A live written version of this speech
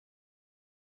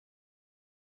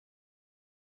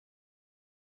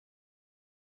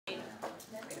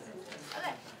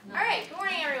All right, good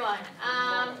morning, everyone.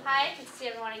 Hi, good to see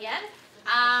everyone again.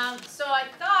 So I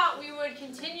thought we would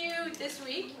continue this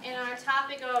week in our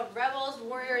topic of rebels,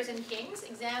 warriors, and kings,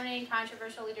 examining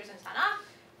controversial leaders in Tanakh.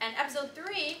 And episode 3,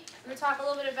 we're going to talk a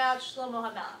little bit about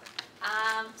Shlomo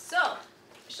HaMelech. So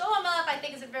Shlomo HaMelech, I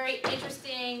think, is a very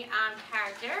interesting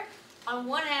character. On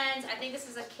one hand, I think this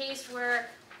is a case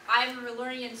where I remember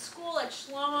learning in school that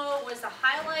Shlomo was the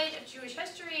highlight of Jewish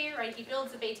history, right? He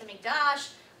builds the Beit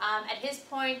HaMikdash. At his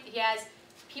point, he has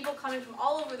people coming from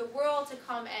all over the world to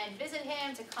come and visit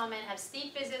him, to come and have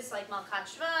state visits like Malkat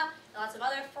Shva, and lots of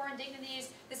other foreign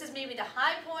dignitaries. This is maybe the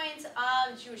high point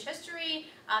of Jewish history.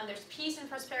 There's peace and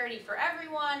prosperity for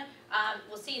everyone.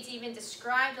 We'll see it's even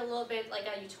described a little bit like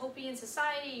a utopian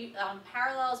society,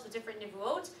 parallels with different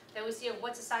nivuot that we see of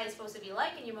what society is supposed to be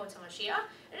like in Yemot HaMashiach.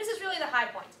 And this is really the high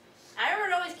point. And I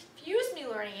remember it always confused me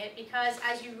learning it because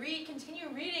as you continue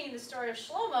reading the story of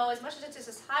Shlomo, as much as it's just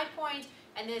this high point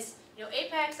and this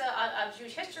apex of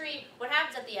Jewish history, what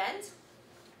happens at the end?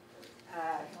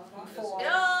 It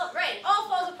all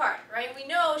falls apart, right? We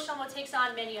know Shlomo takes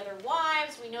on many other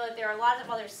wives. We know that there are a lot of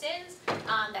other sins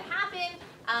that happen.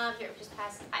 Here, just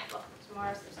pass. Well,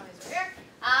 tomorrow there's somebody's over here.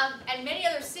 And many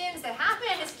other sins that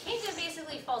happen. His kingdom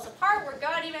basically falls apart, where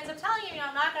God even ends up telling him,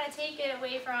 I'm not going to take it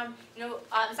away from,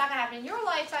 it's not going to happen in your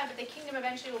lifetime, but the kingdom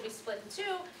eventually will be split in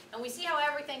two. And we see how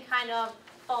everything kind of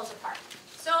falls apart.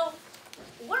 So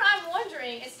what I'm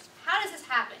wondering is, how does this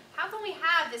happen? How can we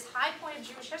have this high point of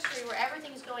Jewish history where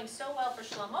everything's going so well for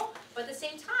Shlomo, but at the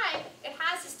same time, it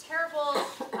has this terrible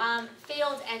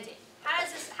failed ending?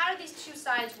 How do these two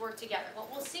sides work together?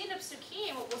 What we'll see in the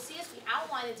Psukim, what we'll see as we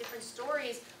outline the different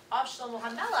stories of Shlomo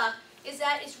HaMelech, is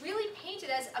that it's really painted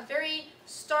as a very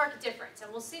stark difference.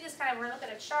 And we'll see this we're going to look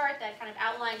at a chart that kind of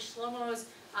outlines Shlomo's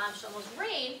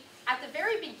reign. At the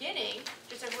very beginning,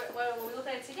 just when we look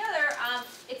at it together,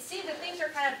 it seems that things are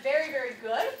kind of very, very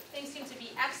good. Things seem to be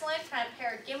excellent. Kind of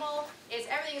Perek Gimel is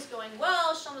everything is going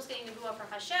well. Shlomo's getting the Nevuah from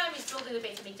Hashem. He's building the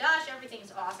Beit HaMikdash.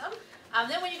 Everything's awesome.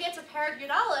 Then when you get to Perek Yud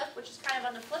Aleph, which is kind of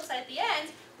on the flip side at the end,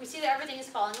 we see that everything is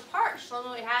falling apart.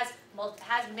 Shlomo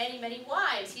has many, many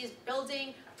wives. He is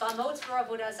building Bamot for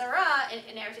Avodah Zarah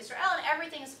in Eretz Yisrael, and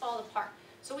everything is falling apart.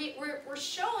 So we're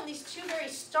shown these two very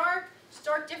stark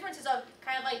differences of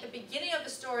kind of like the beginning of the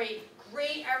story,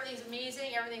 great, everything's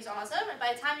amazing, everything's awesome, and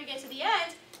by the time you get to the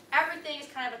end, everything is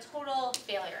kind of a total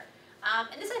failure.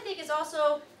 And this, I think, is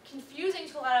also confusing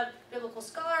to a lot of biblical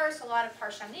scholars, a lot of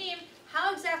Parshanim.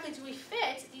 How exactly do we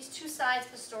fit these two sides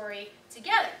of the story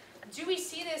together? Do we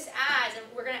see this as, and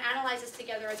we're going to analyze this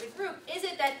together as a group, is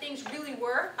it that things really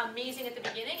were amazing at the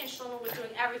beginning and Shlomo was doing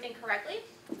everything correctly?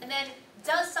 And then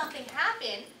does something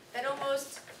happen that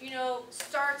almost,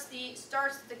 starts the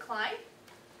decline?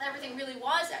 Everything really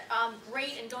was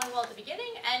great and going well at the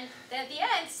beginning, and then at the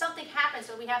end, something happens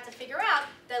that we have to figure out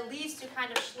that leads to kind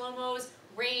of Shlomo's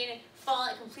reign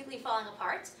completely falling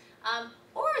apart.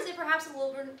 Or is it perhaps a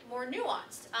little bit more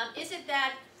nuanced? Is it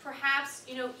that perhaps,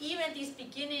 even at these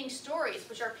beginning stories,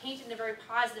 which are painted in a very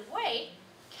positive way,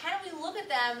 can we look at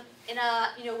them in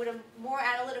a, with a more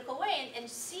analytical way and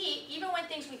see, even when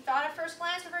things we thought at first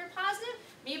glance were very positive,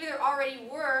 maybe there already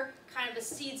were kind of the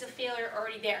seeds of failure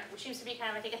already there, which seems to be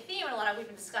kind of, I think, a theme in a lot of we've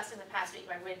been discussing the past week,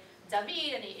 right, with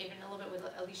David and even a little bit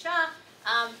with Elisha,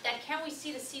 that can we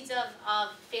see the seeds of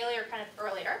failure kind of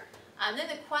earlier? Then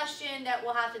the question that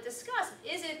we'll have to discuss,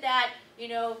 is it that,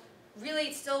 really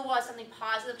it still was something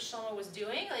positive Shlomo was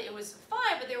doing, like it was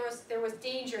fine, but there was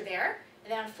danger there,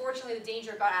 and then unfortunately the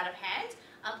danger got out of hand?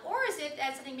 Or is it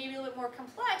that something maybe a little bit more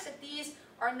complex, that these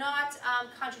are not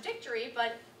contradictory,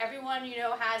 but everyone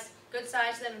has good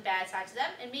sides to them and bad sides to them,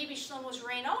 and maybe Shlomo's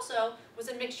reign also was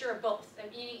a mixture of both. I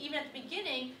mean, even at the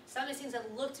beginning, some of these things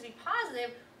that looked to be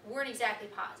positive weren't exactly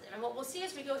positive. And what we'll see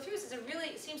as we go through this is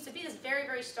it seems to be this very,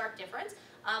 very stark difference.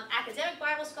 Academic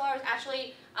Bible scholars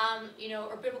actually,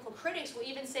 or biblical critics will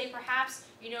even say perhaps,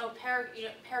 Perek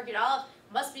Yud Aleph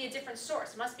must be a different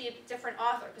source, must be a different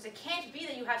author, because it can't be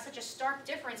that you have such a stark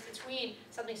difference between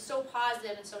something so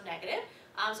positive and so negative.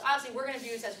 So obviously we're going to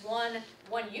view this as one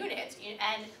unit,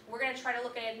 and we're going to try to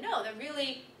look at it, no, that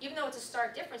really, even though it's a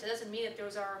stark difference, it doesn't mean that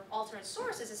those are alternate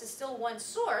sources. This is still one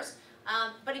source.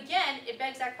 But again, it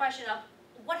begs that question of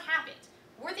what happened?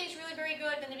 Were things really very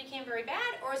good, then they became very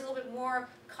bad, or is it a little bit more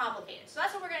complicated? So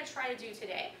that's what we're going to try to do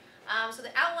today. So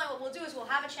the outline, what we'll do is we'll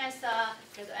have a chance to,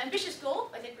 there's an ambitious goal,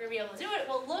 I think we're going to be able to do it.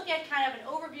 We'll look at kind of an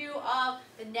overview of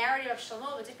the narrative of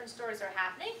Shlomo, the different stories that are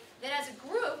happening. Then as a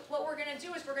group, what we're going to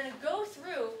do is we're going to go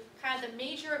through kind of the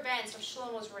major events of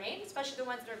Shlomo's reign, especially the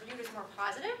ones that are viewed as more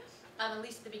positive. at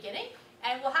least at the beginning.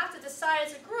 And we'll have to decide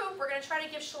as a group, we're going to try to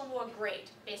give Shlomo a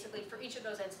grade, basically, for each of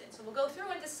those incidents. So we'll go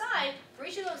through and decide, for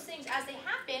each of those things as they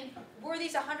happen, were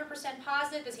these 100%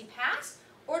 positive, does he pass?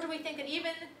 Or do we think that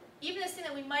even this thing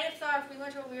that we might have thought if we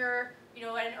learned when we were,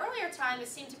 at an earlier time, it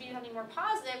seemed to be something more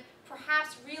positive,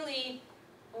 perhaps really,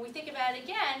 when we think about it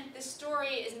again, this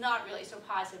story is not really so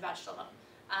positive about Shlomo.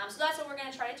 So that's what we're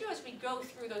going to try to do, is we go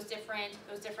through those different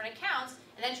accounts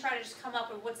and then try to just come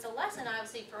up with what's the lesson,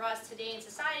 obviously, for us today in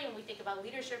society when we think about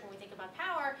leadership, when we think about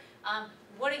power,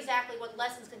 what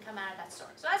lessons can come out of that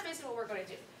story. So that's basically what we're going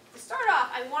to do. To start off,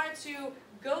 I wanted to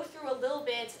go through a little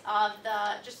bit of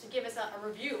just to give us a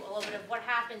review, a little bit of what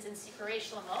happens in Sikurei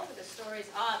Shlomo, with the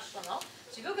stories of Shlomo.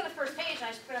 So if you look at the first page,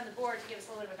 and I just put it on the board to give us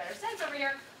a little bit of a better sense over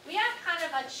here, we have kind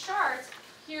of a chart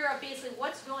here of basically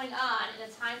what's going on in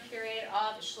the time period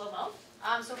of Shlomo.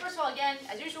 So first of all, again,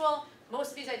 as usual,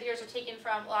 most of these ideas are taken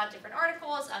from a lot of different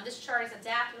articles. This chart is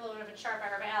adapted, a little bit of a chart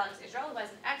by Rabbi Alex Israel, who has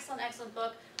an excellent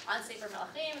book on Sefer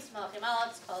Melachim. It's Melachim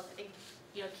Aleph. It's called, I think,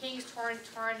 Kings torn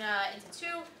into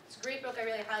two. It's a great book. I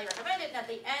really highly recommend it. And at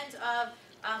the end of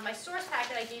my source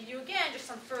packet, I gave you, again, just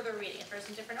some further reading. If there's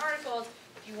some different articles,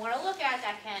 if you want to look at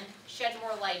that can shed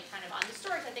more light kind of on the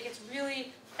stories. I think it's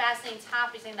really fascinating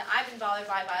topic, something that I've been bothered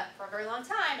by for a very long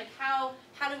time. Like how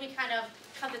do we kind of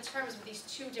come to terms with these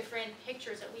two different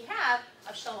pictures that we have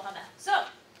of Shlomo HaMelech? So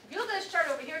if you look at this chart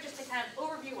over here, just to kind of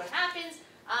overview what happens,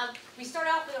 we start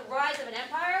off with a rise of an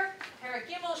empire. Perek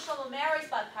Gimel, Shlomo marries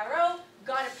Bat Paro.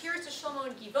 God appears to Shlomo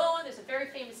in Givon. There's a very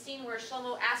famous scene where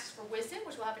Shlomo asks for wisdom,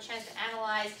 which we'll have a chance to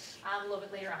analyze a little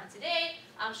bit later on today.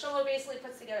 Shlomo basically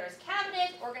puts together his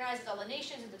cabinet, organizes all the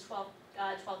nations into 12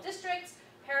 districts.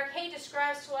 Perek Hey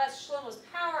describes to us Shlomo's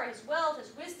power, his wealth,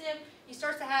 his wisdom. He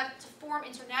starts to form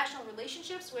international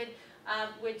relationships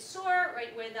with Sur,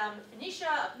 right, with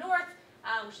Phoenicia up north,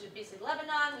 which is basically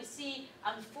Lebanon. We see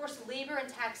forced labor and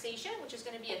taxation, which is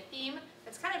going to be a theme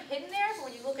that's kind of hidden there, but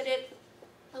when you look at it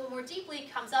a little more deeply,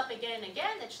 it comes up again and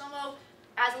again that Shlomo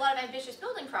has a lot of ambitious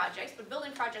building projects, but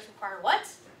building projects require what?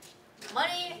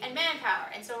 Money and manpower.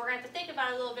 And so we're going to have to think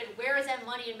about it a little bit, where is that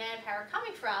money and manpower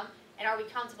coming from, and are we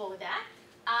comfortable with that?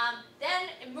 Then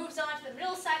it moves on to the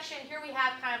middle section. Here we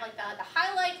have kind of like the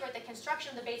highlight, right, the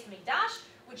construction of the Beit HaMikdash,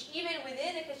 which even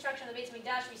within the construction of the Beit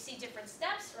HaMikdash, we see different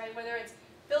steps, right, whether it's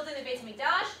building the Beit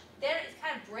HaMikdash, then it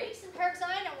kind of breaks in Perek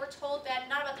Zayin, and we're told that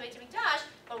not about the Beit HaMikdash,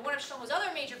 but one of Shlomo's other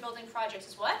major building projects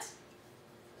is what?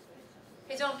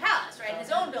 His own palace, right, his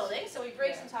own building. So he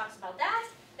breaks and talks about that.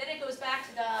 Then it goes back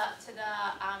to the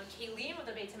Kelim of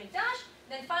the Beit HaMikdash.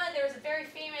 And then finally, there is a very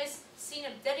famous scene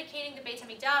of dedicating the Beit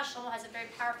HaMikdash. Shlomo has a very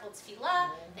powerful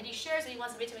tefillah, and he shares that he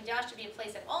wants the Beit HaMikdash to be a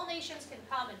place that all nations can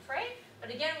come and pray.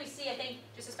 But again, we see, I think,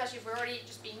 just especially if we're already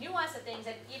just being nuanced at things,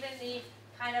 that even the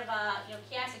kind of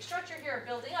chiastic structure here of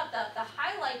building up, the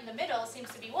highlight in the middle seems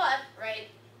to be what, right?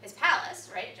 His palace,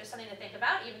 right? Just something to think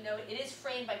about, even though it is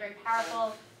framed by very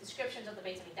powerful descriptions of the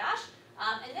Beit HaMikdash.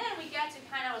 And then we get to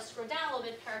kind of scroll down a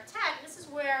little bit, Perek Tet. This is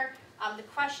where the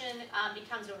question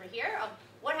becomes over here of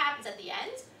what happens at the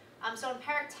end. So in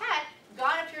Perek Tet,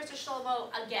 God appears to Shlomo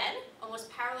again, almost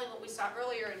paralleling what we saw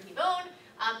earlier in Givon.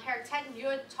 Perek Tet and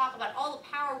Yud talk about all the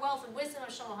power, wealth, and wisdom of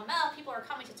Shlomo HaMelech. People are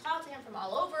coming to talk to him from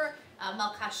all over.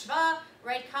 Malkat Sheva,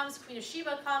 right, Queen of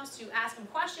Sheba comes to ask him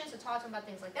questions, to talk to him about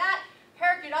things like that.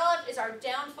 Perek Yud Aleph is our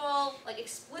downfall, like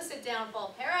explicit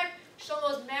downfall Perek.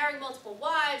 Shlomo's marrying multiple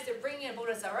wives. They're bringing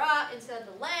Avodah Zarah into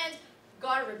the land.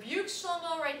 God rebukes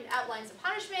Shlomo, right, and outlines the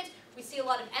punishment. We see a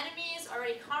lot of enemies,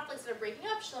 already conflicts that are breaking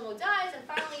up. Shlomo dies, and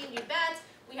finally in Yud Bet,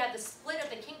 we have the split of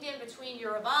the kingdom between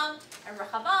Yerovam and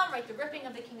Rechavam, right, the ripping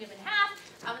of the kingdom in half,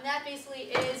 and that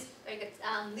basically is like,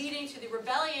 leading to the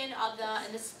rebellion of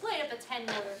and the split of the 10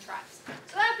 northern tribes.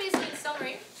 So that basically, in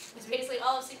summary, is basically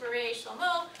all of Sikurei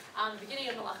Shlomo, the beginning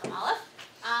of Melachim Aleph.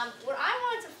 What I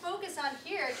wanted to focus on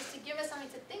here, just to give us something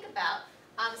to think about,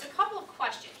 is a couple of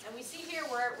questions. And we see here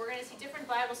where we're going to see different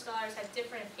Bible scholars have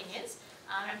different opinions.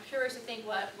 I'm curious to think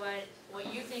what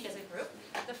you think as a group.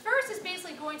 The first is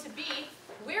basically going to be,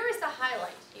 where is the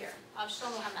highlight here of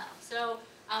Shlomo HaMelech? So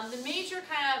the major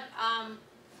kind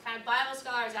of Bible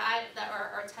scholars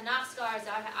or Tanakh scholars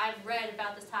that I've read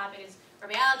about this topic is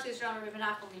Rabbi Alex Israel and Rabbi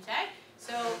Nachum Litai.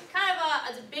 So kind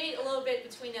of a debate a little bit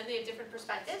between them. They have different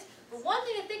perspectives. But one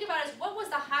thing to think about is, what was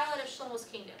the highlight of Shlomo's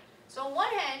kingdom? So on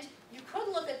one hand, you could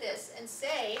look at this and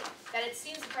say that it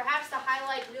seems perhaps the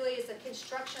highlight really is the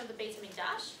construction of the Beit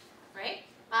HaMikdash, right?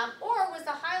 Or was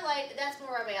the highlight, that's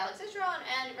more Rabbi Alex Israel,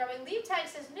 and Rabbi Litai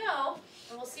says no,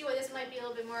 and we'll see why this might be a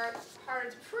little bit more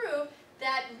harder to prove,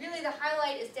 that really the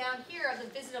highlight is down here of the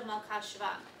visit of Malkat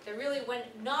Sheva. That really when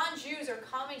non-Jews are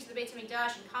coming to the Beit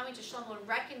HaMikdash and coming to Shlomo and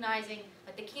recognizing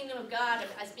like the kingdom of God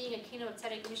as being a kingdom of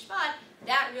tzedek and mishpat,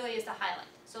 that really is the highlight.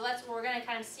 So that's what we're going to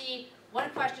kind of see. One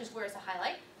question is where is the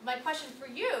highlight? My question for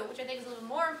you, which I think is a little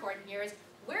more important here, is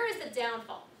where is the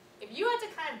downfall? If you had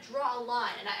to kind of draw a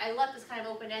line, and I left this kind of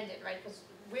open-ended, right, because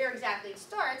where exactly it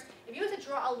starts, if you had to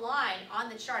draw a line on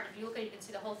the chart, if you look at it, you can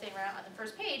see the whole thing right on the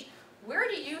first page, where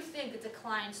do you think the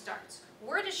decline starts?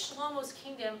 Where does Shlomo's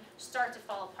kingdom start to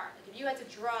fall apart? Like if you had to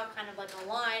draw kind of like a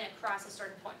line across a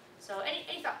certain point. So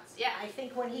any thoughts? Yeah. I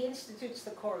think when he institutes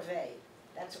the corvée,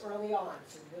 that's early on,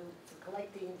 for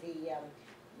collecting the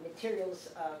materials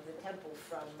of the temple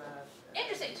from...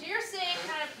 Interesting. So you're saying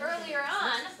kind of earlier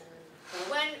on,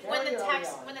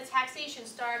 when the taxation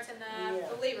starts and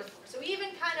the labor force. So even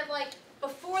kind of like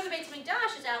before the Beit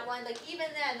HaMikdash is outlined, like even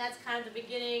then, that's kind of the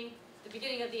beginning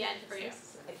of the end for you.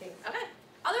 I think. Okay.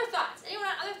 Other thoughts? Anyone?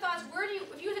 Other thoughts? Where do you,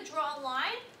 if you had to draw a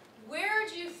line, where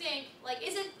do you think, like,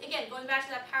 is it, again, going back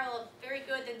to that parallel of very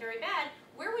good then very bad,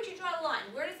 where would you draw a line?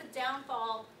 Where does the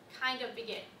downfall kind of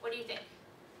begin? What do you think?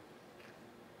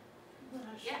 When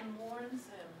Hashem warns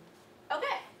him.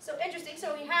 Okay, so interesting.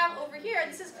 So we have over here,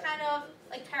 this is kind of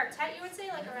like paraktet, you would say,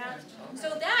 like around.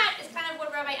 So that is kind of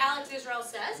what Rabbi Alex Israel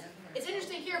says. It's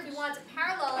interesting here, if we want to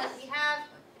parallel it, we have,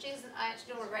 Jason, I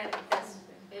actually don't want to write it like this.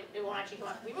 It won't actually come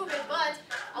up if we move it, but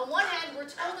on one hand, we're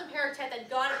told in paraktet that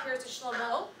God appears to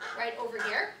Shlomo, right over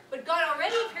here, but God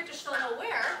already appeared to Shlomo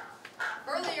where?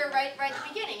 Earlier, right at the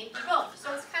beginning, in Yevamot.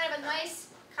 So it's kind of a nice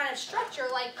kind of structure,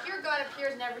 like here God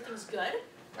appears and everything's good,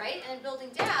 right? And then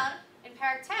building down, in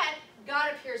paraktet,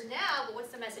 God appears now, but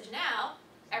what's the message now?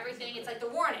 Everything, it's like the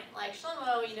warning, like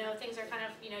Shlomo, things are kind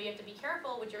of, you have to be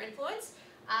careful with your influence.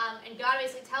 And God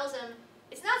basically tells him,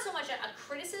 it's not so much a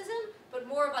criticism, but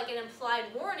more of like an implied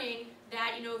warning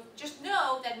that, just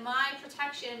know that my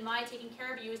protection, my taking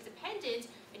care of you is dependent,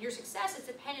 and your success is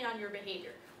dependent on your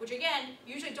behavior. Which again,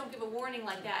 usually don't give a warning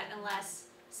like that unless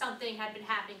something had been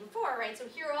happening before, right? So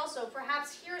here also,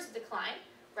 perhaps here's a decline,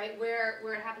 right, where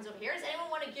it happens over here. Does anyone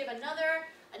want to give another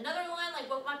line, like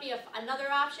what might be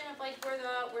another option of like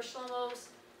where Shlomo's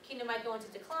kingdom might go into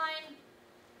decline?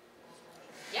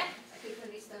 Yeah. I think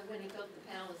when he built the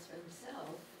palace for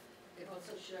himself, it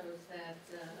also shows that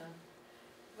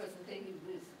wasn't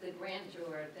the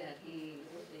grandeur that the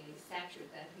stature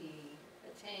that he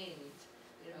attained,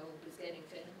 was getting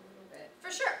to him a little bit. For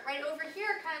sure, right over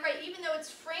here, kind of right. Even though it's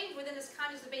framed within this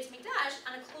context of the Beit HaMikdash,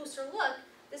 on a closer look,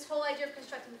 this whole idea of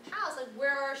constructing the palace, like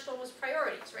where are Shlomo's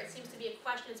priorities, right? Seems to be a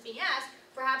question that's being asked.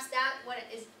 Perhaps what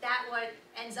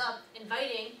ends up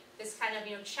inviting this kind of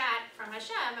chat from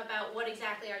Hashem about what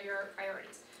exactly are your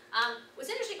priorities. What's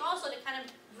interesting also to kind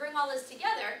of bring all this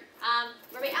together,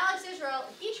 Rabbi Alex Israel,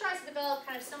 he tries to develop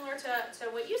kind of similar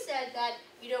to what you said, that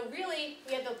really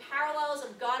we have the parallels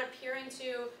of God appearing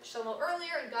to Shlomo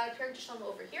earlier and God appearing to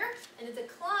Shlomo over here, and the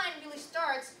decline really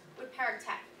starts with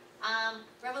paraktet.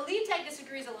 Rabbi Liebtag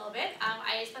disagrees a little bit.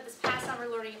 I spent this past summer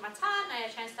learning at Matan, and I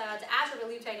had a chance to ask Rabbi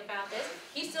Liebtag about this.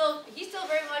 He still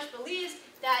very much believes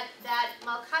that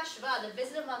Malkat Shva, the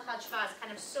visit of Malkat Shva, is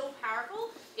kind of so powerful,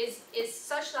 is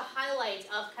such the highlight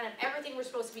of kind of everything we're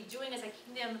supposed to be doing as a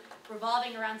kingdom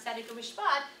revolving around Tzedek and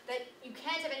Mishpat, that you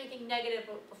can't have anything negative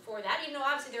before that, even though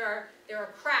obviously there are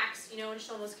cracks, in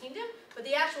Shlomo's kingdom, but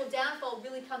the actual downfall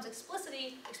really comes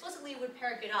explicitly with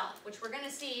Perek Aleph, which we're going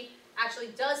to see actually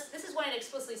this is when it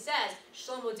explicitly says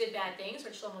Shlomo did bad things,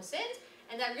 or Shlomo sinned,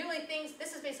 and that really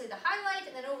this is basically the highlight,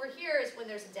 and then over here is when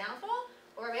there's a downfall.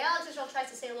 Or Rabbi Alex Israel tries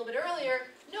to say a little bit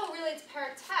earlier, no, really it's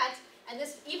paraktet, and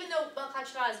this, even though Malkat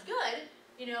Shva is good,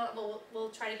 we'll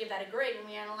try to give that a grade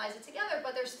when we analyze it together,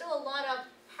 but there's still a lot of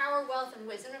power, wealth, and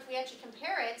wisdom. If we actually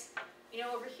compare it,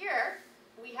 over here,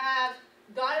 we have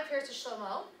God appears to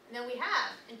Shlomo, and then we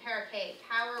have in Perek Hey,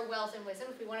 power, wealth, and wisdom.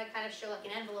 If we want to kind of show like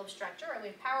an envelope structure, and we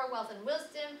have power, wealth, and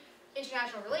wisdom,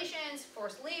 international relations,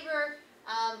 forced labor,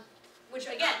 which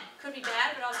again could be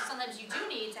bad, but also sometimes you do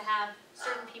need to have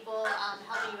certain people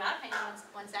helping you out. Hang on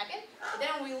one second. But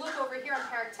then when we look over here on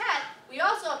paraktet, we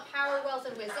also have power, wealth,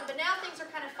 and wisdom. But now things are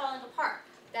kind of falling apart.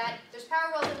 That there's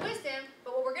power, wealth, and wisdom.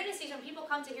 But what we're going to see is when people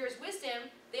come to hear is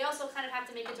wisdom, they also kind of have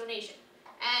to make a donation.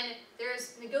 And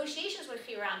there's negotiations with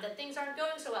Hiram that things aren't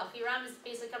going so well. Hiram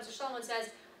basically comes to Shlomo and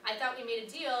says, I thought we made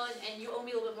a deal and you owe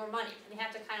me a little bit more money. And they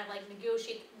have to kind of like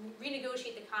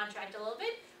renegotiate the contract a little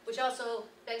bit, which also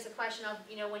begs the question of,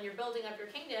 when you're building up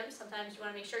your kingdom, sometimes you want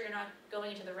to make sure you're not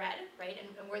going into the red, right, and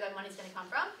where that money's going to come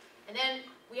from. And then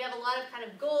we have a lot of kind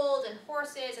of gold and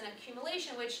horses and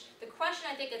accumulation, which the question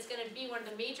I think that's going to be one of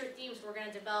the major themes we're going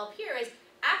to develop here is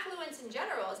affluence in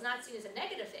general is not seen as a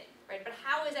negative thing, right, but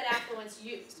how is that affluence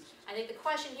used? I think the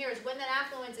question here is when that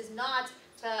affluence is not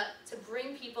to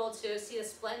bring people to see the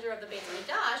splendor of the Beit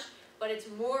HaMikdash, but it's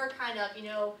more kind of, you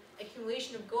know,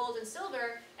 accumulation of gold and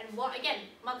silver, and what, again,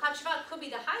 Malkat Shvat could be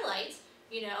the highlight,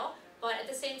 you know, but at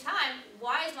the same time,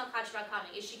 why is Malkat Shvat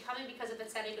coming? Is she coming because of the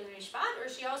tzedek and the mishpat, or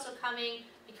is she also coming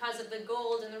because of the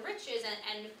gold and the riches,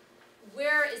 and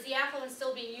where is the affluence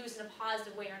still being used in a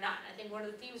positive way or not? And I think one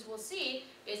of the themes we'll see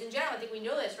is, in general, I think we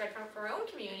know this, right, from our own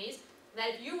communities,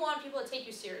 that if you want people to take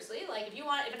you seriously, like if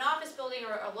an office building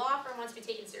or a law firm wants to be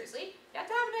taken seriously, you have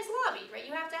to have a nice lobby, right?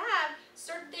 You have to have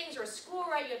certain things, or a school,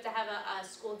 right? You have to have a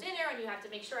school dinner, and you have to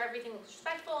make sure everything looks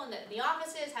respectful, and the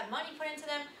offices have money put into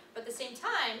them. But at the same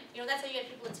time, you know, that's how you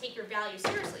get people to take your value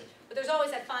seriously. But there's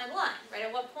always that fine line, right?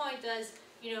 At what point does,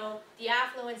 you know, the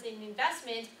affluence in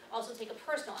investment also take a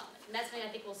personal element? And that's something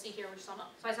I think we'll see here with Shlomo.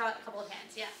 So I saw a couple of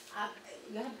hands, yeah.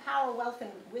 You have power, wealth,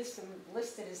 and wisdom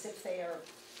listed as if they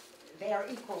are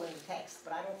equal in the text,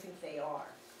 but I don't think they are.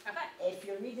 Okay. If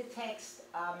you read the text,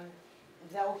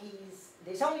 though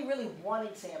there's only really one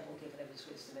example given of his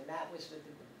wisdom, and that was with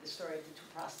the story of the two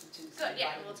prostitutes. Good,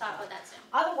 yeah, we'll talk about that soon.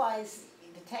 Otherwise,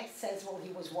 the text says, well,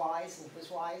 he was wise, and he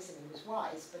was wise, and he was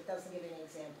wise, but doesn't give any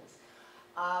examples.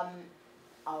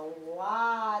 A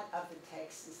lot of the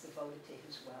text is devoted to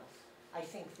his wealth. I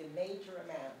think the major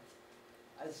amount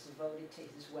is devoted to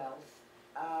his wealth.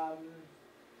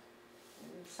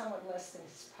 Somewhat less than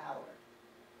his power.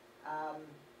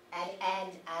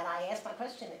 And I asked my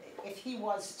question, if he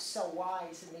was so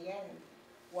wise in the end,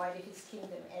 why did his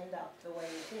kingdom end up the way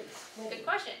it is? Good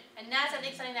question. And that's, I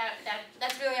think, something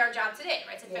that's really our job today,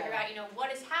 right? To figure out, you know,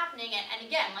 what is happening. And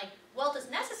again, like, wealth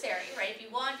is necessary, right? If you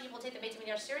want people to take the Beit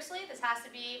HaMikdash seriously, this has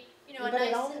to be, you know, a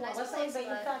nice place.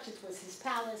 It was his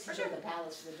palace, he built the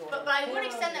palace for the daughter. But I would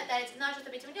extend that it's not just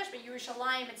the Beit HaMikdash, but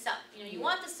Yerushalayim itself. You know, you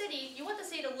want the city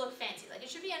to look fancy. Like, it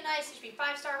should be it should be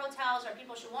 5-star hotels, or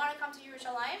people should want to come to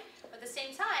Yerushalayim. But at the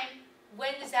same time,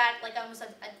 when is that, like, almost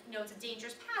you know, it's a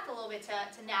dangerous path a little bit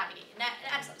to navigate. And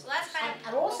excellent. So that's kind of.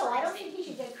 And also, I don't think he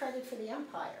should get credit for the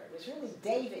empire. It was really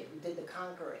David who did the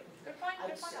conquering. Good point.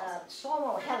 Good point.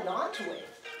 Shlomo held on to it.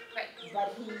 Right.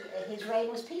 But his reign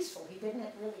was peaceful. He didn't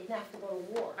have to go to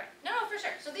war. Right. No, for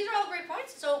sure. So these are all great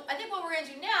points. So I think what we're going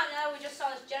to do now that we just saw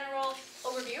this general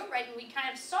overview, right, and we kind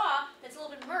of saw it's a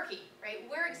little bit murky, right?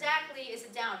 Where exactly is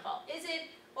the downfall? Is it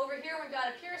over here when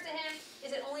God appears to him?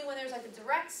 Is it only when there's like the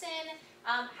direct sin?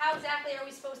 How exactly are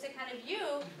we supposed to kind of view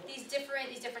these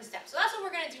different steps? So that's what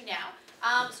we're going to do now.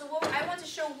 So I want to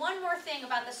show one more thing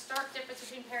about the stark difference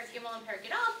between Perek Gimel and Perek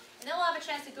Yud, and then we'll have a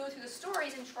chance to go through the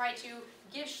stories and try to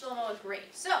give Shlomo a grade.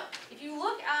 So if you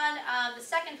look on the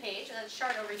second page, and the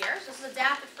chart over here, so this is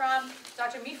adapted from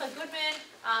Dr. Micha Goodman,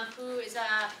 who is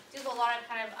deals with a lot of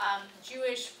kind of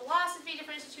Jewish philosophy,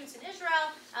 different institutes in Israel.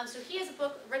 So he has a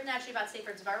book written actually about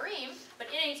Sefer Dvarim, but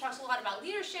in it he talks a lot about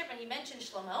leadership, and he mentions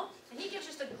Shlomo, and he gives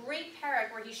just a great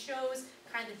parak where he shows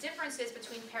kind of the differences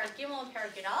between Perek Gimel and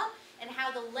Perek Yud, and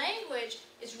how the language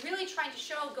is really trying to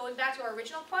show, going back to our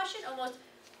original question, almost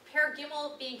Perek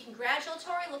Gimel being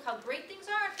congratulatory, look how great things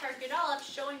are, and Perek Yud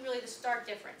showing really the stark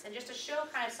difference. And just to show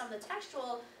kind of some of the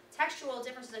textual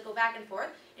differences that go back and forth,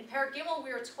 in Perek Gimel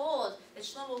we are told that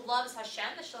Shlomo loves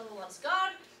Hashem, that Shlomo loves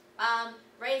God.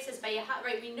 Right, it says,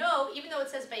 right, we know, even though it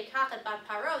says Vayikach et Bat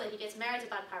Paro, that he gets married to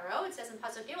Bat Paro, it says in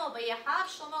Pasuk Gimel, Vayahav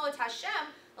Shlomo et Hashem,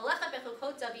 Alecha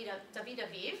bechukot David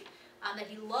Aviv, that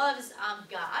he loves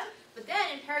God. But then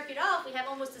in Perek Yud we have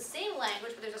almost the same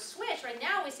language, but there's a switch. Right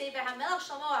now we say V'hamelech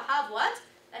Shlomo Ahav what?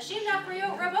 Hashim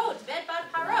Nafriyo Rabot, Ved Bat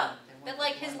Paro. That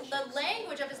like the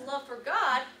language of his love for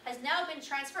God has now been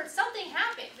transferred. Something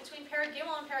happened between Perek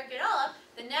Gimel and Perek Yud,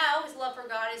 that now his love for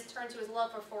God is turned to his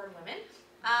love for foreign women.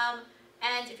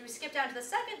 And if you skip down to the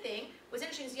second thing, what's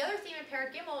interesting is the other theme in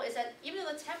Perek Gimel is that even though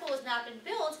the temple has not been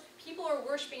built, people are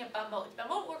worshiping at Bamot.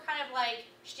 Bamot were kind of like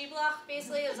shtiblach,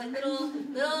 basically. It was like little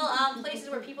places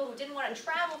where people who didn't want to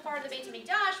travel far to the Beit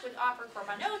HaMikdash would offer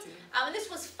korbanot. And this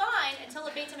was fine until the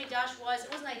Beit HaMikdash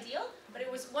it wasn't ideal, but it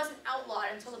wasn't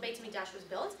outlawed until the Beit HaMikdash was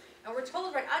built. And we're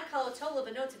told, right, Ad Kalotol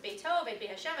Levanot Beito, Beit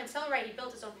Hashem, until, right, he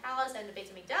built his own palace and the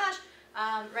Beit HaMikdash,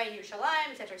 right,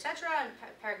 Yerushalayim, etc., and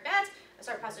Perek Bet.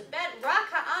 Pasuk Bet,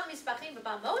 Rak ha'am misbachim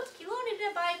b'bamot, ki lo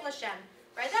nivneh bayit l'Hashem.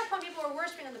 Right, at that point people were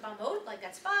worshiping on the bamot, like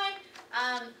that's fine,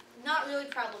 not really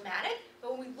problematic.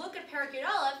 But when we look at Perek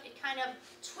Yud, it kind of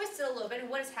twists it a little bit, and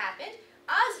what has happened?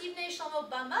 Az yivnei Shlomo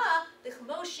bama,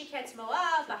 l'chmo shiketz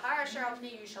Moav, b'har asher al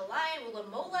pnei Yerushalayim,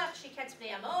 u'lemolech shiketz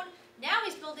pnei Ammon. Now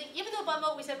he's building, even though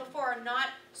bamot we said before are not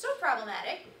so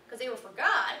problematic, because they were for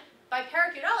God, by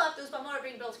Perek Yud, those bamot are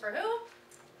being built for who?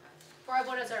 For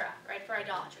Avodah Zarah, right, for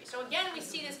idolatry. So again, we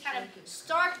see this kind of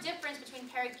stark difference between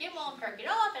Perek Gimel and Perek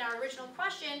Yud. And our original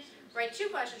question right? Two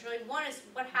questions really. One is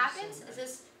what happens? Is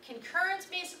this concurrence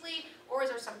basically, or is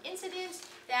there some incident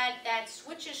that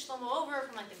switches Shlomo over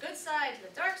from like the good side to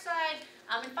the dark side?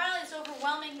 And finally, this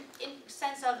overwhelming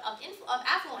sense of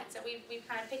affluence that we've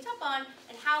kind of picked up on,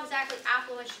 and how exactly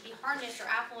affluence should be harnessed or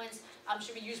affluence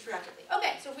should be used productively.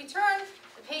 Okay, so if we turn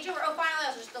the page over, oh,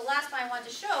 finally, just the last one I wanted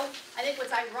to show, I think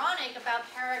what's ironic about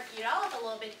Perek Yud Aleph a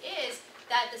little bit is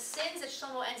that the sins that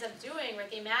Shlomo ends up doing,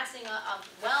 right, the amassing of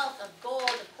wealth, of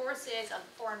gold, of horses, of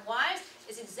foreign wives,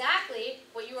 is exactly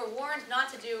what you were warned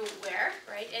not to do where,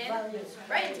 right, in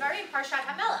Parshat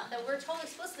HaMelech, that we're told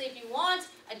explicitly if you want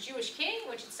a Jewish king,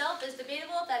 which itself is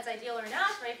debatable if that's ideal or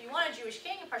not, right, if you want a Jewish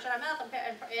king in Parshat HaMelech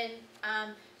in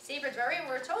Sefer Dvarim,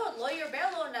 we're told, Lo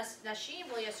yirbelo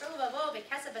nashim, lo yasur levavo,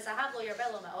 v'kesef v'zahav lo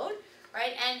yirbelo ma'od,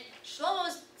 right? And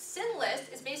Shlomo's sin list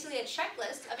is basically a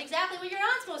checklist of exactly what you're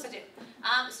not supposed to do.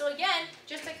 So again,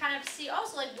 just to kind of see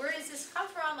also, like, where does this come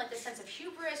from? Like this sense of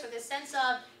hubris or this sense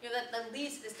of, that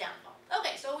leads to this downfall.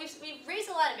 Okay, so we've raised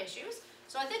a lot of issues.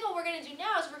 So I think what we're going to do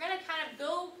now is we're going to kind of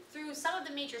go through some of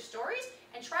the major stories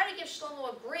and try to give Shlomo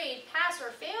a grade, pass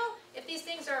or fail, if these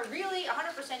things are really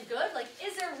 100% good. Like,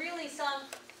 is there really some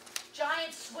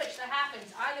giant switch that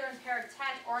happens either in Perek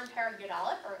Tet or in Perek Yud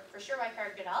Aleph, or for sure by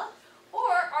Perek Yud Aleph?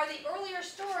 Or are the earlier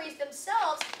stories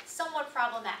themselves somewhat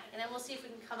problematic? And then we'll see if we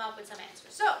can come up with some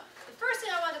answers. So, the first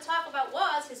thing I wanted to talk about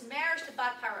was his marriage to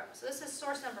Bat Paro. So this is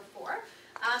source number 4.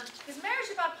 His marriage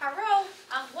to Bat Paro,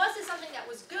 was it something that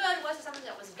was good? Was it something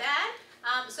that was bad?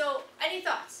 So, any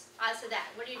thoughts as to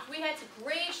that? If we had to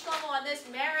grade Shlomo on this,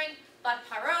 marrying Bat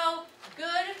Paro,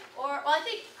 good, or, well, I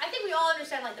think we all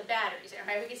understand, like, the bad reason,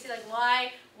 right? We can see, like,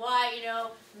 why,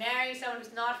 marrying someone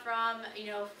who's not from,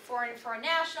 foreign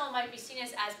national might be seen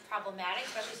as problematic,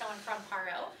 especially someone from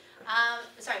Paro.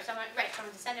 Someone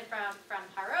descended from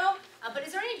Paro. But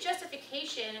is there any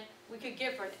justification we could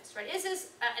give for this, right? Is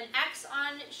this an X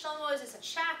on Shlomo? Is this a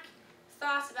check?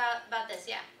 Thoughts about this?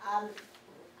 Yeah.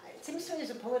 It seems to me it's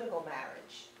a political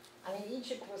marriage. I mean,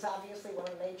 Egypt was obviously one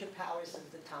of the major powers of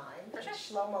the time. For sure.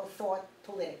 Shlomo thought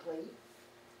politically,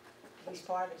 at least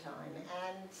part of the time,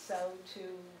 and so to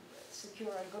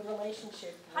secure a good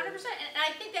relationship. 100%, and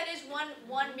I think that is one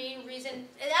main reason.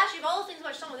 And actually, of all the things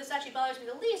about Shlomo, this actually bothers me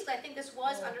the least, because I think this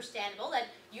was understandable, that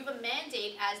you have a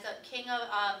mandate as the king of,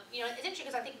 it's interesting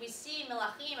because I think we see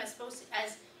Melachim as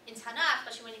in Tanakh,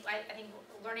 especially when I think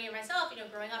learning it myself,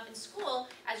 growing up in school,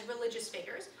 as religious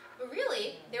figures. But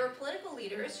really, they were political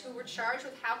leaders who were charged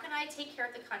with how can I take care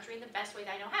of the country in the best way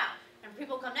that I know how. And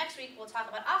people come next week, we'll talk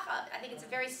about Achab. I think it's a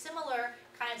very similar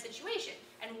kind of situation.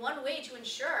 And one way to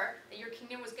ensure that your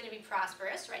kingdom was going to be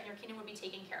prosperous, right, and your kingdom would be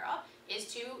taken care of, is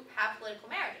to have political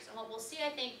marriages. And what we'll see, I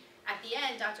think, at the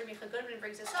end, Dr. Micha Goodman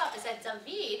brings this up, is that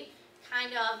David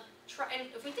kind of, and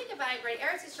if we think about it, right,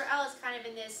 Eretz Yisrael is kind of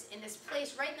in this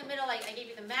place right in the middle. I gave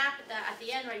you the map at the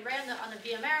end, right on the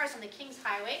Via Maris, on the King's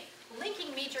Highway,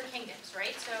 linking major kingdoms,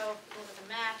 right? So look at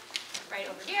the map right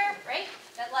over here, right?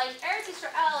 That like Eretz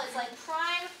Yisrael is like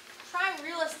prime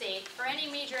real estate for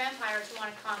any major empire to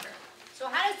want to conquer.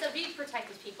 So how does David protect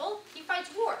his people? He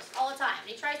fights wars all the time. And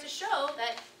he tries to show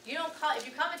that if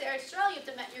you come into Eretz Yisrael,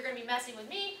 you're going to be messing with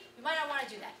me. You might not want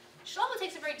to do that. Shlomo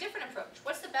takes a very different approach.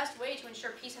 What's the best way to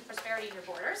ensure peace and prosperity in your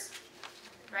borders?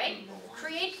 Right?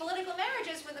 Create political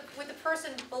marriages with the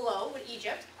person below, with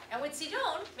Egypt, and with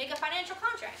Sidon, make a financial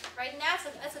contract, right? And that's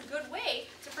a good way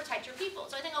to protect your people.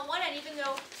 So I think on one end, even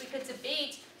though we could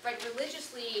debate, right,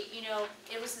 religiously,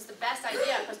 it was just the best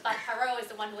idea because Bat Paro is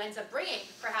the one who ends up bringing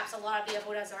perhaps a lot of the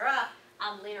Avodah Zarah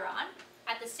later on.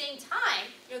 At the same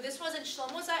time, this wasn't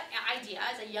Shlomo's idea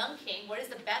as a young king. What is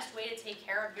the best way to take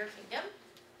care of your kingdom?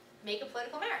 Make a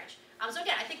political marriage. So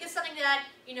again, I think it's something that,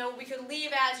 we could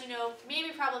leave as, maybe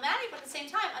problematic, but at the same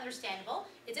time, understandable.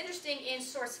 It's interesting, in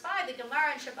source 5, the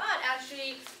Gemara in Shabbat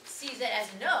actually sees it as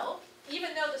no,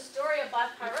 even though the story of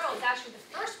Bat Paro is actually the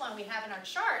first one we have in our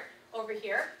chart over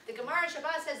here. The Gemara in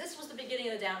Shabbat says this was the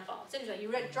beginning of the downfall. It's interesting,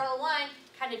 you draw the line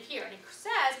kind of here, and it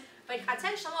says, wrong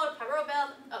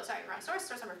source,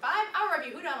 source number 5. Our Rabbi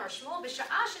Yehuda Amar Shmuel,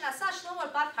 B'sha'ah shenasa Shlomo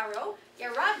Bat Paro,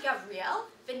 Yarad Gavriel,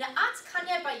 v'na'at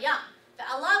kaneh bayam.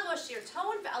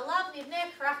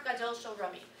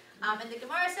 And the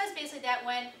Gemara says basically that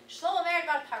when Shlomo married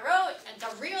Bat Paro and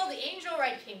Gavriel, the angel,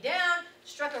 right, came down,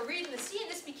 struck a reed in the sea, and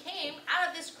this became, out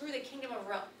of this grew the kingdom of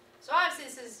Rome. So obviously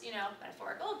this is,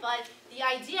 metaphorical, but the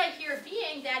idea here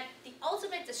being that the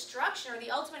ultimate destruction or the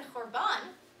ultimate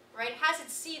Churban, right, has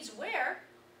its seeds where?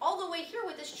 All the way here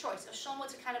with this choice of Shlomo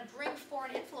to kind of bring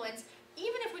foreign influence,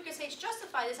 even if we could say it's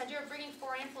justified, this idea of bringing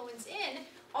foreign influence in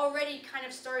already kind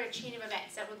of started a chain of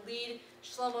events that would lead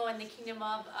Shlomo and the kingdom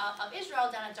of Israel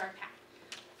down a dark path.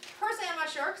 personally, I'm not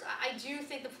sure, 'cause I do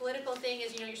think the political thing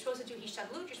is, you're supposed to do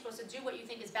hishtadlut, you're supposed to do what you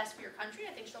think is best for your country.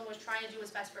 I think Shlomo was trying to do what's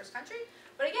best for his country.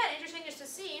 But again, interesting just to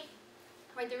see,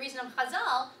 right, the reason of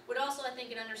Chazal would also, I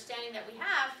think, an understanding that we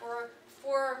have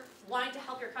for wanting to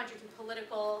help your country through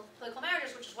political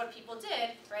marriages, which is what people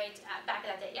did, right, back in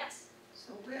that day, yes.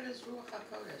 So where does Ruach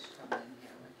HaKodesh come in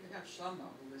here? Like you have Shlomo,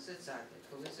 who is a tzaddik,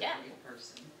 who is a Yeah. great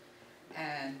person,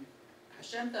 and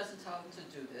Hashem doesn't tell him to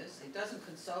do this. He doesn't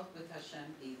consult with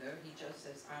Hashem either. He just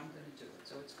says, "I'm going to do it."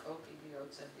 So it's Kochi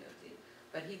Yotze Yoti.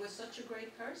 But he was such a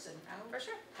great person. For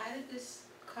sure. How did this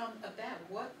come about?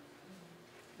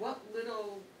 What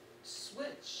little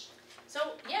switch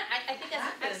So, yeah, I think that's an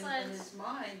happened excellent. in his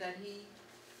mind that he?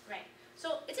 Right.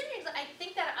 So it's interesting. 'Cause I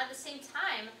think that at the same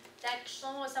time that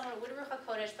Shlomo was someone with Ruach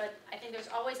HaKodesh, but I think there's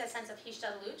always that sense of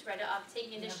hishtadlut, right, of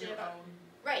taking initiative.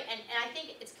 Right, and I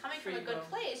think it's coming from a Free good will.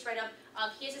 place, right,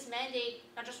 of he has this mandate,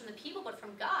 not just from the people, but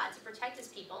from God to protect his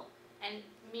people, and,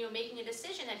 making a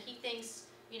decision that he thinks,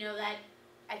 that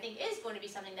I think is going to be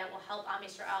something that will help Am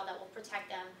Yisrael, that will protect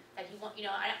them, that he won't,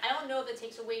 I don't know if it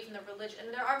takes away from the religion,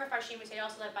 and there are Mefarshim who say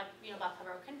also that, Bar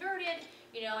Paro converted,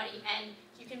 and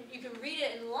you can read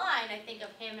it in line, I think,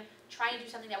 of him trying to do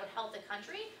something that would help the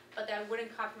country, but that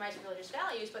wouldn't compromise religious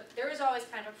values, but there is always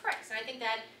kind of a price, and I think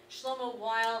that Shlomo,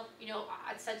 while,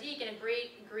 a tzaddik and a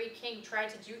great king tried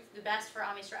to do the best for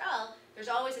Am Yisrael, there's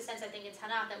always a sense, I think, in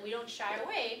Tanakh that we don't shy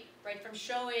away, right, from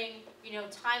showing,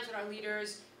 times when our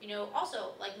leaders,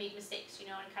 also, like, made mistakes, and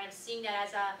kind of seeing that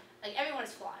as like, everyone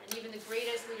is flawed, and even the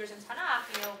greatest leaders in Tanakh,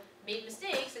 made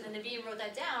mistakes, and then the Nevi'im wrote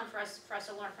that down for us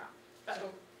to learn from. But,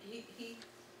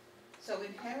 So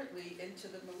inherently into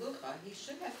the Melucha, he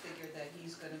should have figured that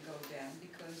he's going to go down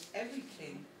because every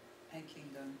king and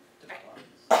kingdom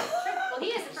declines. sure, well,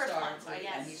 he is the first one, so Historically,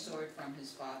 yes. and he saw it from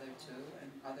his father too, and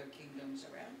other kingdoms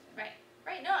around him.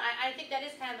 Right, no, I think that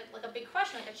is kind of like a big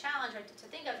question, like a challenge, right, to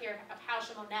think of here of how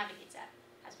Shlomo navigates that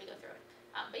as we go through it.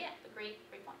 But yeah, a great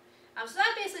point. So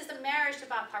that basically is the marriage to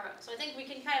Bar Paro. So I think we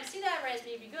can kind of see that, right, as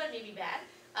maybe good, maybe bad.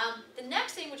 The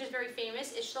next thing, which is very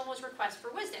famous, is Shlomo's request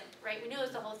for wisdom, right? We know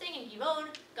it's the whole thing in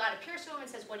Givon. God appears to him and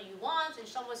says, "What do you want?" And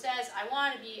Shlomo says, "I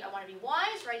want to be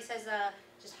wise," right? He says,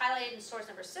 just highlighted in source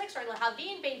number 6, right?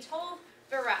 Lahavin bein tov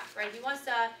v'ra, right? He wants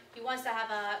to have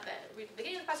read the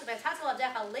beginning of the passage. V'atatzel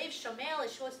avdecha lev shomel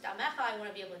lishvot damecha. I want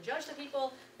to be able to judge the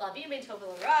people. Lahavin bein tov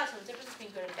v'ra. So the difference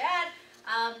between good and bad.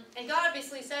 And God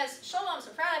basically says, "Shlomo, I'm so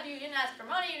proud of you. You didn't ask for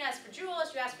money. You didn't ask for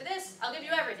jewels. You asked for this. I'll give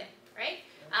you everything," right?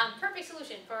 Perfect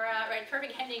solution for,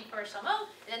 perfect ending for Shlomo.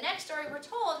 In the next story we're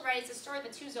told, right, it's the story of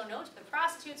the 2 zonot, the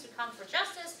prostitutes who come for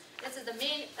justice. This is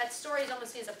that story is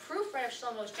almost seen as a proof, right, of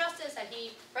Shlomo's justice, that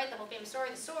he, right, the whole famous story,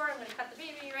 the sword, I'm going to cut the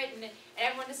baby, right, and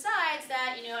everyone decides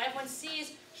that, everyone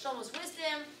sees Shlomo's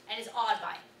wisdom and is awed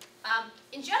by it.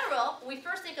 In general, when we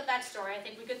first think of that story, I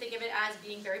think we could think of it as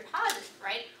being very positive,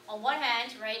 right? On one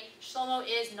hand, right, Shlomo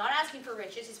is not asking for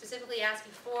riches, he's specifically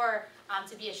asking for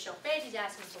to be a shofet, he's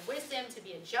asking for wisdom, to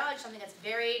be a judge, something that's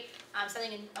very, on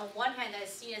one hand that is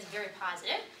seen as very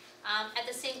positive. At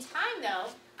the same time though,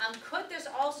 could this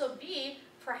also be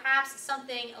perhaps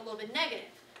something a little bit negative?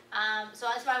 So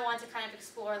that's why I wanted to kind of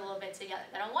explore a little bit together.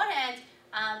 That on one hand,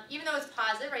 even though it's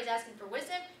positive, right, he's asking for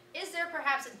wisdom, is there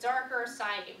perhaps a darker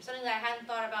side here? Something that I hadn't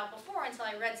thought about before until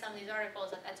I read some of these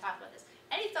articles that talk about this.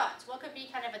 Any thoughts? What could be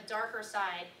kind of a darker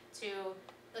side to,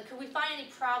 like, could we find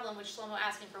any problem with Shlomo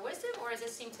asking for wisdom, or does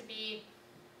this seem to be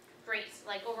great,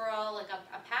 like overall, like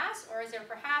a pass, or is there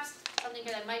perhaps something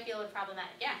here that might be a little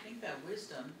problematic? Yeah. I think that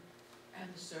wisdom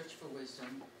and the search for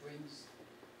wisdom brings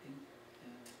in,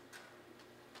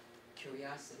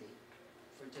 curiosity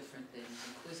for different things,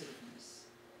 inquisitiveness,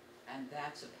 and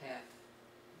that's a path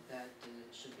that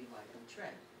should be lightly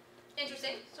tread.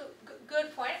 Interesting. So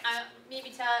good point.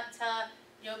 Maybe to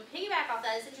piggyback off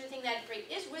that, it's interesting that, right,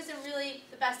 is wisdom really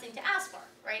the best thing to ask for,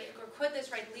 right? Or could this,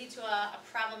 right, lead to a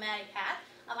problematic path?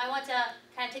 I want to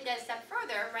kind of take that a step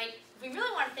further, right? If we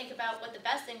really want to think about what the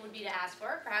best thing would be to ask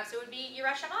for, perhaps it would be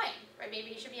Yiras Shamayim, right?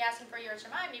 Maybe you should be asking for Yiras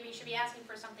Shamayim. Maybe you should be asking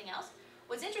for something else.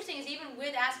 What's interesting is even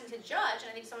with asking to judge, and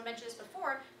I think someone mentioned this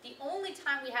before, the only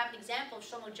time we have an example of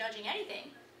Shlomo judging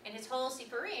anything in his whole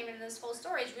Sipurim and in this whole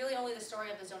story is really only the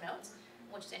story of the Zonot,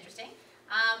 which is interesting.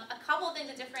 A couple of things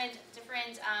that different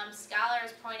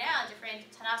scholars point out, different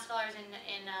Tanakh scholars in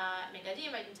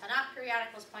Megadim, right, in Tanakh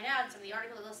periodicals point out, and some of the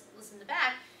articles listen in the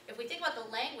back, if we think about the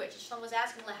language, Shlomo was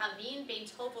asking Lehavin bein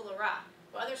tov u'ra.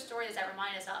 What other stories that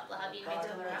remind us of Lehavin bein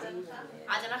tov u'ra?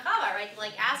 Adam Achava, right?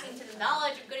 Like asking to the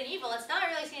knowledge of good and evil. It's not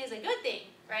really seen as a good thing,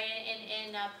 right?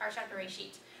 In Parshat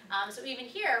Bereshit. So even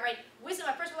here, right? Wisdom.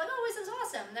 At first we're like, oh, wisdom's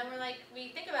awesome. And then we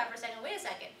think about it for a second. Wait a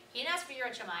second. He didn't ask for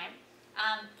Yiras Shamayim.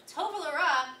 Tov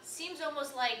L'Ra seems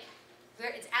almost like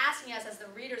it's asking us as the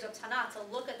readers of Tanakh to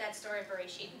look at that story of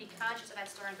Bereshit and be conscious of that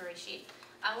story in Bereshit.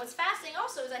 What's fascinating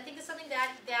also is I think it's something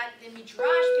that the Midrash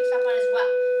picks up on as well.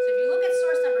 So if you look at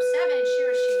source number 7 in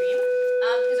Shir Shirim,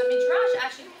 because the Midrash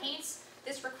actually paints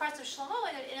this request of Shlomo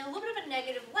in a little bit of a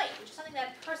negative light, which is something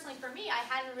that personally for me I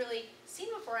hadn't really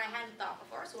seen before and I hadn't thought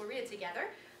before. So we'll read it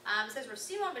together. It says, Rav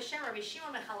Simon b'shem Rabbi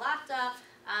Shimon ben Chalata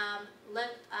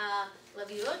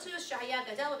Levilotus Shahaya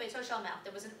Gadel b'Beito Shel Melech.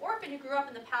 There was an orphan who grew up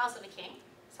in the palace of a king.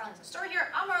 It's telling us a story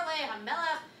here. Amar le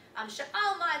HaMelech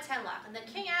Sha'al ma eten lach. And the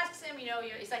king asks him,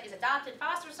 he's like his adopted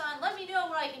foster son, let me know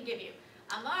what I can give you.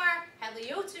 Amar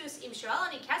Heliotus im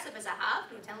Sha'alani Kesef Zahav,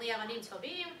 Noten li Avanim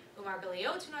Tovim, Umar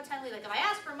Beliotu Noten li. Like if I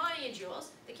ask for money and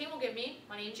jewels, the king will give me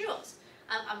money and jewels.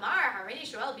 Amar Harini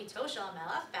Shoel Bito Shel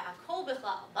Melech Ba'akol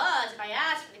Bichlal. But if I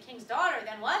ask for the king's daughter,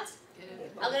 then what?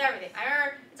 I'll get everything.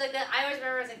 It's like that. I always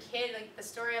remember as a kid, like the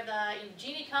story of the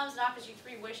genie comes and offers you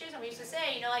 3 wishes, and we used to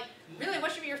say, really,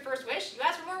 what should be your first wish? You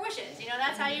ask for more wishes.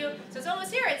 That's how you. So it's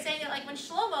almost here. It's saying that like when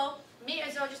Shlomo,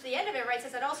 so just the end of it, right?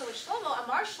 Says that also with Shlomo,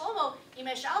 Amar Shlomo,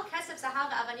 Imeshal Kesef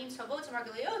Zahav Avanim Tovot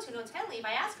Margaliotu Notenli. If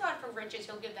I ask God for riches,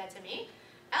 He'll give that to me.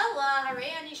 Ella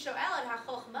Hareani Shoel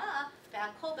HaChochma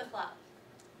Ba'akol Bichlal.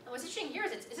 What's interesting here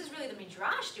is this is really the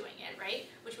Midrash doing it, right?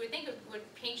 Which we think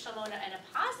would paint Shlomo in a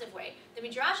positive way. The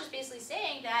Midrash is basically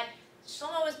saying that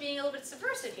Shlomo was being a little bit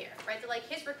subversive here, right? That like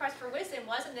his request for wisdom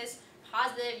wasn't this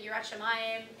positive Yirat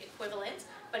Shamayim equivalent,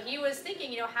 but he was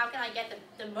thinking, how can I get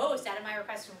the most out of my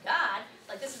request from God?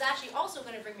 Like this is actually also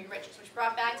going to bring me riches, which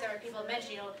brought back to our people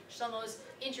mentioned, Shlomo's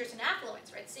interest in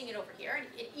affluence, right? Seeing it over here,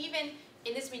 and even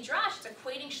in this Midrash, it's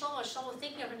equating Shlomo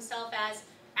thinking of himself as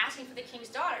asking for the king's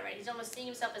daughter, right? He's almost seeing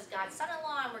himself as God's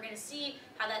son-in-law, and we're going to see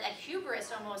how that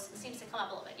hubris almost seems to come up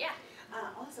a little bit. Yeah?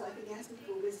 Also, I think asking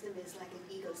for wisdom is like an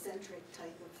egocentric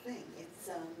type of thing. It's,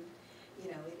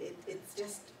 it's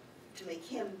just to make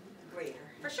him greater.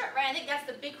 For sure, right? I think that's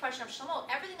the big question of Shlomo.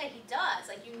 Everything that he does,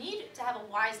 like you need to have a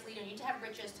wise leader, you need to have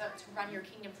riches to run your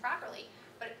kingdom properly,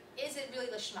 but is it really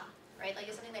lishma, right? Like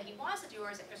is it something that he wants to do,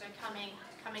 or is it coming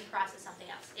across as something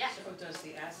else? Yeah? So does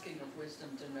the asking of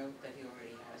wisdom denote that he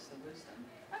already has the wisdom?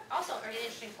 Also, a very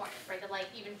interesting point, right? That like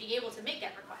even being able to make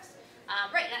that request.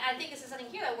 Right, and I think this is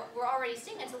something here that we're already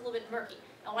seeing that's a little bit murky.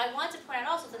 And what I want to point out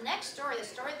also is the next story, the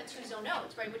story of the 2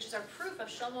 Zonot, right, which is our proof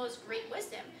of Shlomo's great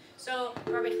wisdom. So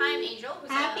Rabbi Chaim Angel, who's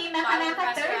Happy a Bible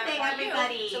professor Thursday, at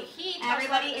everybody. so he tells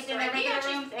Everybody us is in their regular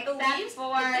rooms except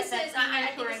for this the is, I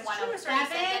think seniors who this are is in true, so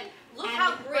 107. look And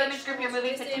how the great performance group, you're Shlomo's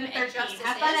moving to wisdom and 213. justice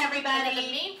Have fun, is. everybody. And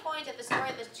the main point of the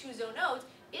story of the 2 Zonot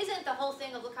isn't the whole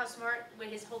thing of look how smart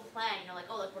with his whole plan, like,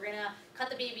 oh look, we're gonna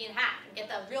cut the baby in half and get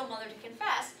the real mother to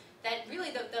confess. That really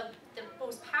the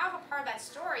most powerful part of that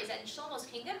story is that in Shlomo's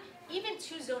kingdom, even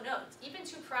 2 Zonot, even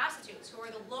 2 prostitutes who are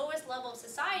the lowest level of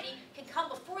society can come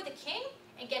before the king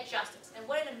and get justice. And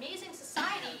what an amazing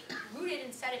society rooted in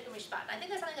Tzedek u'Mishpat. I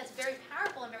think that's something that's very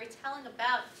powerful and very telling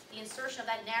about the insertion of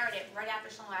that narrative right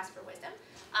after Shlomo asked for wisdom.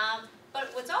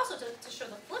 But what's also to show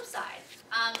the flip side,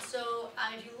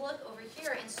 if you look over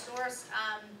here in source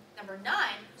number 9,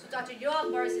 so Dr.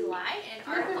 Yoav Barzilai, in an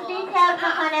article Mrs. Details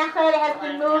Mechanechet has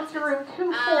been moved to room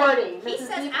 240. he Mrs.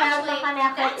 says Details actually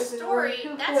Mechanechet is in room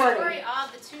 240. that story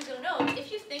of the 2 Zonot,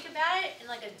 if you think about it in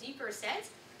like a deeper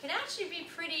sense, can actually be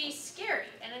pretty scary.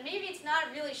 And then maybe it's not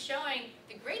really showing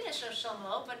the greatness of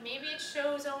Shlomo, but maybe it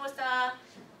shows almost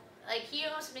like he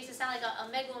almost makes it sound like a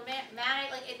megalomaniac,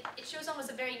 like it shows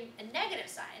almost a negative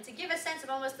side. And to give a sense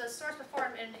of almost the source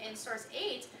before in source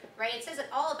 8, right, it says that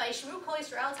all by Yishmu Kol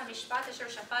Yisrael Tamishpat Asher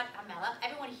Shafat HaMelech,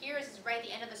 everyone hears, this is right at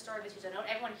the end of the story of the 2 Zonot,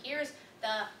 everyone hears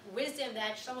the wisdom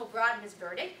that Shlomo brought in his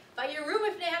verdict, by Yeru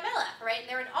B'fnei HaMelech, right, and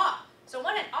they're in awe. So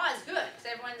one in awe is good,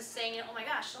 because everyone's saying, oh my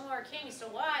gosh, Shlomo our king, he's so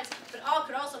wise, but awe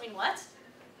could also mean what?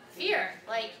 Fear.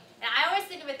 Like, and I always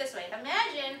think of it this way,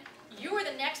 imagine you were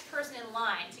the next person in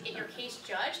line to get your case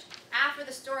judged after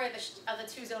the story of the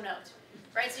 2 Zonot,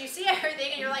 right? So you see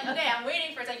everything and you're like, okay, I'm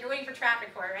waiting for, it's like you're waiting for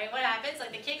traffic court, right? What happens?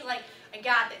 Like the king's like, I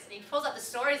got this. And he pulls out the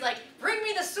sword, he's like, bring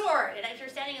me the sword. And if you're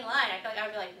standing in line, I feel like I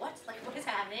would be like, what? Like, what is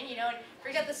happening? And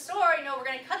brings out the sword, we're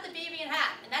going to cut the baby in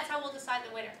half. And that's how we'll decide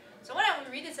the winner. So when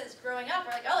we read this as growing up,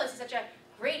 we're like, oh, this is such a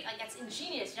great, like that's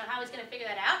ingenious, how he's going to figure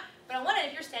that out. But on one end,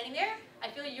 if you're standing there, I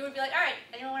feel like you would be like, all right,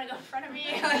 anyone want to go in front of me?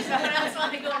 Like someone else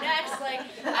want to go next? Like,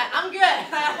 I'm good.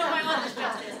 I want my mother's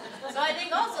justice. So I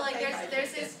think also like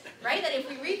there's this, right, that if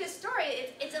we read this story,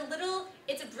 it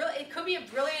could be a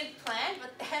brilliant plan,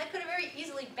 but that could have very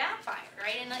easily backfired,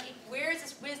 right? And like, where is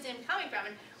this wisdom coming from?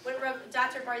 And what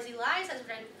Dr. Barzilai says,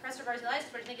 Professor Barzilai says,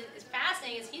 what I think is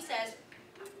fascinating is he says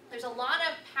there's a lot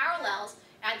of parallels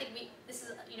and I think this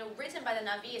is written by the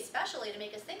Navi especially to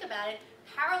make us think about it,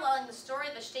 paralleling the story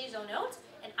of the Shtei Zonot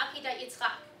and Akedat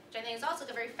Yitzchak, which I think is also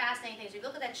a very fascinating thing. As you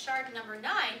look at that chart number 9,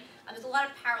 there's a lot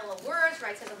of parallel words,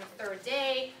 right? It says on the 3rd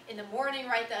day, in the morning,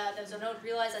 right, the Zonot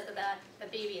realize that the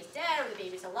baby is dead or the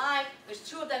baby's alive. There's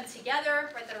 2 of them together,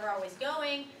 right, that are always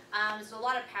going. There's a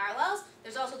lot of parallels.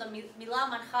 There's also the Milah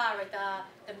Mancha, right,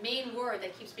 the main word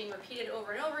that keeps being repeated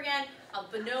over and over again,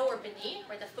 Beno or Beni,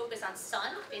 right, the focus on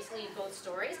son, basically in both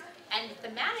stories. And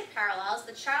thematic parallels,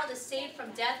 the child is saved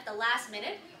from death at the last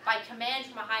minute by command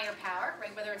from a higher power,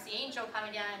 right? Whether it's the angel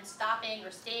coming down and stopping or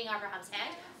staying Abraham's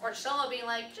hand, or Shlomo being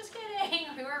like, just kidding,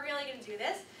 we weren't really going to do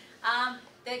this.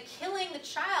 The killing the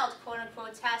child,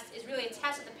 quote-unquote, test is really a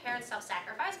test of the parent's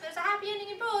self-sacrifice, but there's a happy ending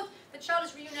in both. The child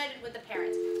is reunited with the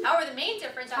parents. However, the main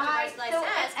difference, Dr. Breisley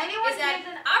says, is that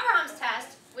Abraham's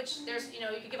test, which there's, you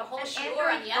could give a whole shiur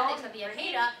on the ethics of the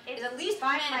Akedah, is at least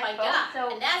commanded by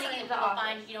God. And that's something that people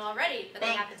find, already, that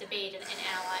they have to debate and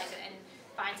analyze and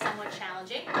find somewhat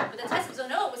challenging. But the test of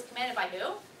Zonot was commanded by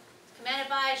who? Commanded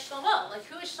by Shlomo. Like,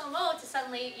 who is Shlomo to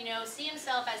suddenly, see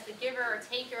himself as the giver or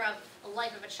taker of the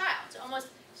life of a child? So almost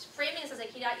framing this as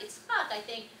Akedat Yitzchak, I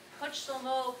think, puts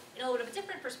Shlomo in a little bit of a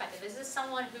different perspective. Is this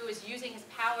someone who is using his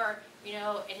power, and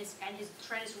his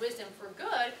tremendous wisdom for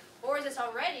good? Or is this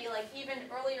already, like even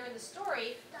earlier in the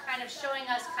story, kind of showing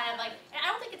us kind of like, and I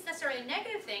don't think it's necessarily a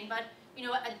negative thing, but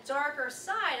a darker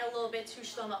side a little bit to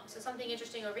Shlomo. So something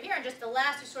interesting over here, and just the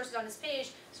last 2 sources on this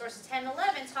page, sources 10 and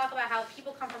 11, talk about how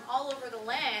people come from all over the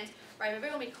land, right? But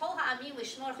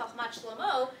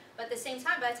at the same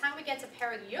time, by the time we get to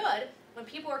Perek Yud, when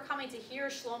people are coming to hear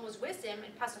Shlomo's wisdom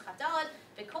in Pasuk Chadalad,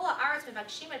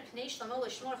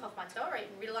 right?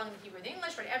 Read along in Hebrew and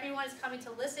English, right? Everyone is coming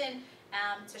to listen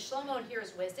to Shlomo and hear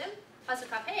his wisdom. Pasuk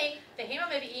Kafei, Behema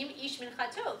mevi'im ish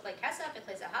minchatov, like Kesef,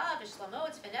 Echlei Zahav, Shlomo,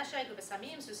 Tzveneshek,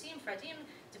 Ubesamim, Susim, Fradim,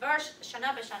 Dvar,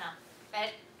 Shana b'Shana.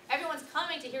 That everyone's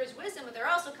coming to hear his wisdom, but they're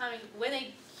also coming, when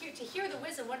they hear the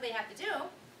wisdom, what do they have to do?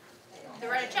 They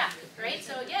write a check, right?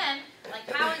 So again, like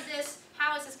how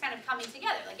is this kind of coming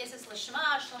together? Like, is this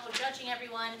Lishma, Shlomo judging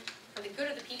everyone for the good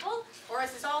of the people, or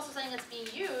is this also something that's being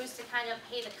used to kind of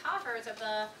pay the coffers of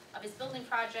his building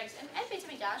projects and Beit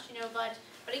HaMikdash,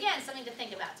 but again, something to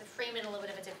think about, to frame it in a little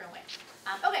bit of a different way.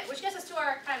 Okay, which gets us to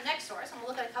our kind of next source, and we'll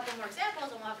look at a couple more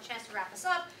examples, and we'll have a chance to wrap this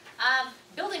up.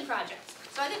 Building projects.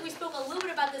 So I think we spoke a little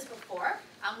bit about this before.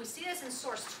 We see this in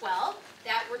source 12,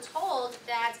 that we're told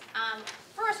that,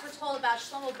 first we're told about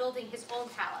Shlomo building his own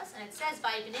palace, and it says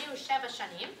by Bnei Sheva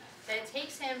Shanim, that it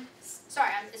takes him,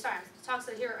 it talks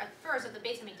here at first of the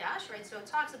Beit HaMikdash, right? So it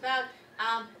talks about,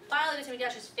 finally the Beit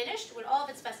HaMikdash is finished with all of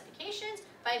its specifications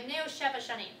by Bnei Sheva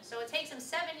Shanim. So it takes him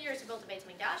 7 years to build the Beit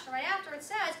HaMikdash, and right after it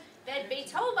says that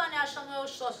Beito bana Shlomo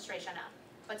 13 shana.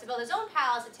 But to build his own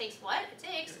palace, it takes what? It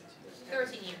takes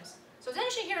 13 years. So it's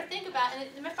interesting here to think about, and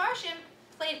the Mefarshim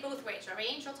played both ways, right?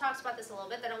 Angel talks about this a little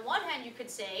bit, that on one hand you could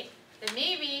say that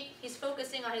maybe he's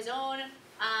focusing on his own,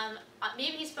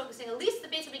 maybe he's focusing, at least the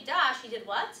Beit HaMikdash, he did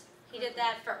what? He did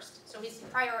that first. So he's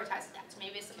prioritizing that. So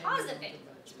maybe it's a positive thing.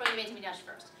 He's putting Beit HaMikdash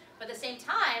first. But at the same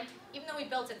time, even though we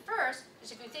built it first,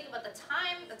 just if you think about the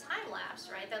time lapse,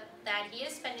 right, that he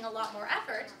is spending a lot more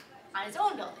effort on his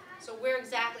own building. So where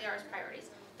exactly are his priorities?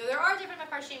 Though there are different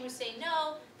Mefarshim who say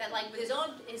no, that like with his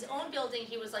own building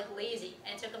he was like lazy,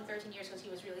 and it took him 13 years because he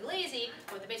was really lazy.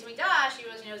 But with the Beit HaMikdash, he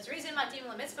was, it's reason Matim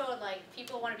LaMitzvot, like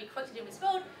people want to be quick to do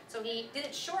mitzvot, so he did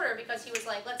it shorter because he was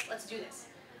like, let's do this.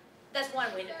 That's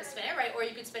one way to spin it, right? Or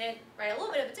you could spin it, right, a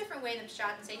little bit of a different way than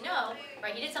Pshat and say no,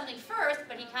 right? He did something first,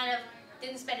 but he kind of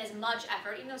didn't spend as much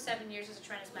effort, even though 7 years is a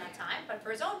tremendous amount of time. But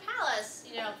for his own palace,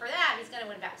 for that, he's going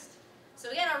to invest.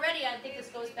 So again, already, I think this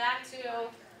goes back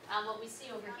to what we see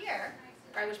over here,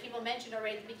 right, which people mentioned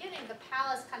already at the beginning, the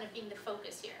palace kind of being the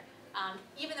focus here.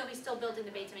 Even though he's still building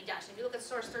the Beit HaMikdash. If you look at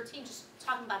source 13, just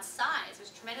talking about size,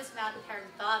 there's a tremendous amount in Perek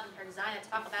Vav and Perek Zayin that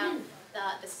talk about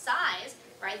the size,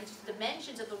 right, the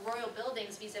dimensions of the royal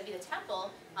buildings vis-a-vis the temple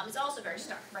is also very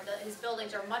stark, right? His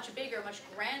buildings are much bigger, much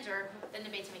grander than the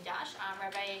Beit HaMikdash.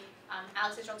 Rabbi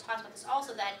Alex Israel talks about this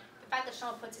also, that the fact that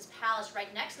Shlomo puts his palace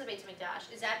right next to the Beit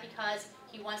HaMikdash, is that because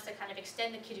he wants to kind of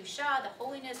extend the Kedusha, the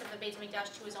holiness of the Beit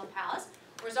HaMikdash to his own palace?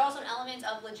 Or there's also an element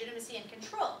of legitimacy and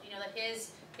control, that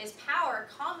his power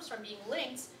comes from being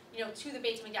linked, to the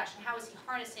Beit HaMikdash, and how is he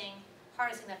harnessing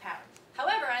that power?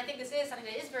 However, and I think this is something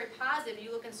that is very positive,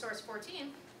 you look in source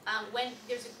 14, when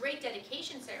there's a great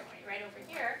dedication ceremony, right over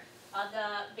here,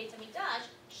 the Beit HaMikdash,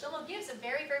 Shlomo gives a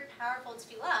very, very powerful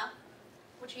tefillah,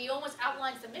 which he almost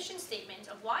outlines the mission statement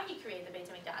of why he created the Beit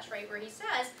HaMikdash, right, where he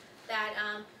says that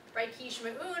right? Ki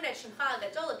yishma'un et shimcha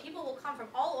gadol. People will come from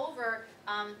all over,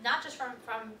 not just from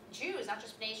Jews, not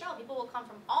just Bnei Israel. People will come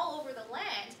from all over the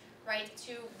land, right,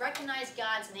 to recognize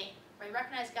God's name, right?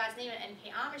 Recognize God's name and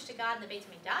pay homage to God in the Beit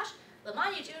HaMikdash.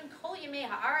 L'man yidun kol yemei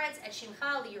haaretz et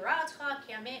shimcha liyiratzcha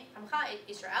ki amcha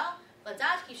Israel.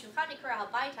 L'dat ki shimcha nikra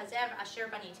habayit hazev asher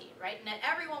baniti. Right, and that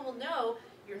everyone will know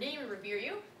your name and revere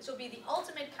you. This will be the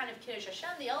ultimate kind of Kiddush Hashem,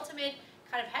 the ultimate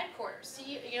kind of headquarters.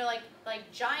 See,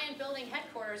 like giant building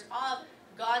headquarters of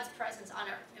God's presence on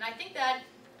earth. And I think that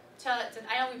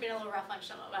I know we've been a little rough on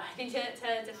Shlomo, but I think to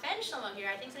defend Shlomo here,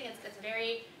 I think something that's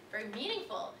very, very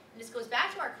meaningful. And this goes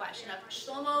back to our question of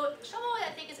Shlomo. Shlomo,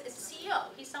 I think, is a CEO.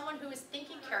 He's someone who is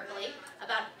thinking carefully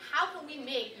about how can we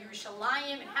make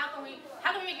Yerushalayim and how can we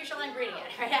make Yerushalayim great again,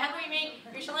 right? How can we make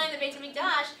Yerushalayim, the Beit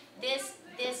HaMikdash,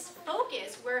 this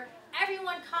focus where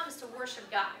everyone comes to worship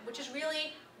God, which is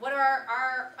really what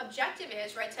our objective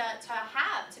is, right?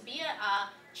 To be a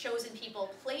chosen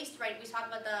people, placed, right? We talk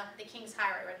about the king's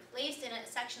highway, right? Placed in a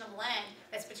section of land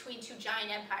that's between two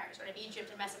giant empires, right? Of Egypt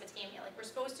and Mesopotamia. Like, we're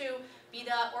supposed to be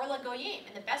the Orla Goyim,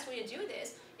 and the best way to do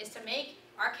this is to make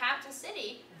our capital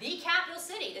city the capital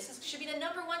city. Should be the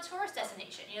 #1 tourist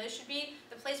destination. This should be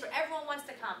the place where everyone wants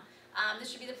to come. This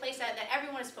should be the place that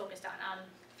everyone is focused on.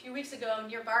 A few weeks ago,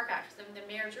 near Barkat, the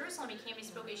mayor of Jerusalem, he came, he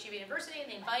spoke at Yeshiva University,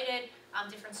 and they invited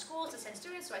different schools to send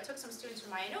students. So I took some students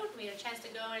from Mayanot, and we had a chance to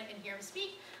go and hear him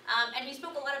speak. And he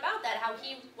spoke a lot about that, how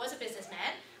he was a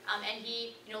businessman, and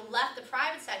he left the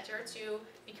private sector to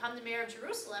become the mayor of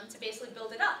Jerusalem to basically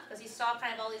build it up, because he saw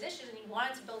kind of all these issues, and he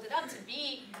wanted to build it up to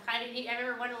be kind of. I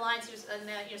remember one of the lines,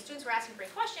 students were asking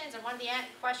great questions, and one of the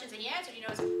questions that he answered,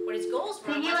 is what his goals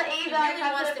were. He really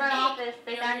wants to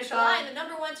make Yerushalayim the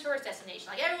 #1 tourist destination.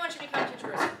 Like, everyone should be coming to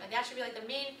Jerusalem, and that should be like the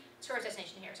main tourist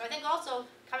destination here. So I think also,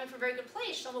 coming from a very good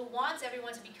place, Shlomo wants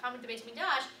everyone to be coming to the Beit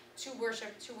HaMikdash to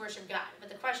worship God. But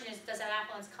the question is, does that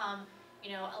affluence come,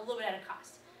 a little bit at a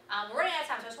cost? We're running out of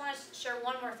time, so I just want to share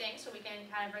one more thing so we can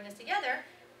kind of bring this together.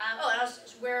 And I'll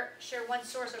share one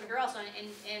source over here also.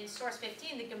 In source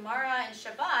 15, the Gemara in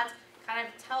Shabbat kind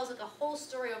of tells like a whole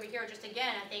story over here, just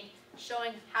again, I think,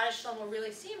 showing how does Shlomo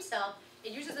really see himself.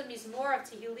 It uses the Mizmor of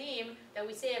Tehillim that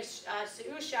we say of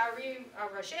Se'u Sha'arim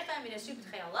Roshechem V'Nesu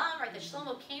P'tchei Olam, right? That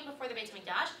Shlomo came before the Beit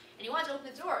HaMikdash, and he wanted to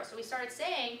open the door. So we started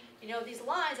saying, these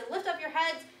lines, that lift up your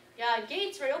heads,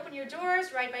 gates, right, open your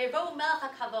doors, right, Vayavo Melech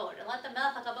HaKavod, and let the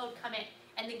Melech HaKavod come in.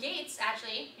 And the gates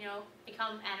actually,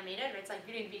 become animated, right? It's like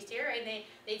Beauty and the Beast here, right? And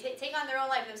they take on their own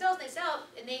life themselves,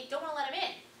 and they don't want to let him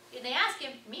in. And they ask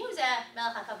him, Miuza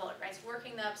Melech HaKavod, right? It's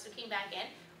working the psukim back in.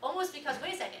 Almost because,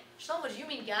 wait a second, Shlomo, do you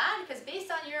mean God? Because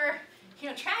based on your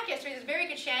track history, there's a very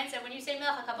good chance that when you say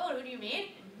Melech HaKavod, who do you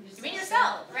mean? You mean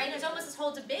yourself, right? And there's almost this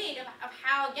whole debate of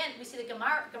how, again, we see the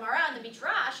Gemara and the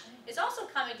Midrash is also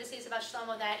coming to say this about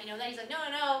Shlomo, that, then he's like,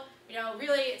 no,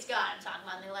 really, it's God I'm talking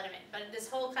about, and they let him in. But this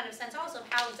whole kind of sense also of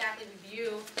how exactly we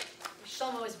view,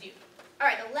 Shlomo is viewed. All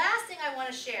right, the last thing I want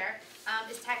to share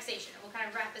is taxation. And we'll kind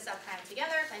of wrap this up kind of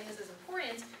together, because I think this is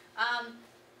important.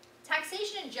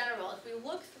 Taxation in general, if we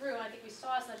look through, and I think we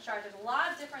saw this in the chart, there's a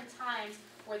lot of different times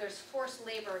where there's forced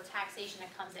labor or taxation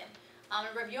that comes in. And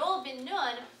Rav Yoel ben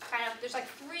Nun, there's like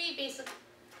three basic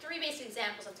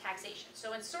examples of taxation.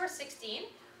 So in source 16,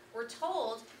 we're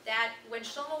told that when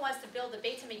Shlomo wants to build the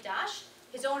Beit HaMikdash,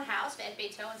 his own house, Ve'et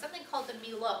Beito, and something called the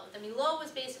Milo. The Milo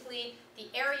was basically the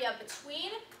area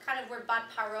between kind of where Bat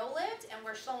Paro lived and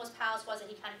where Shlomo's palace was that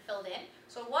he kind of filled in.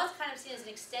 So it was kind of seen as an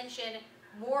extension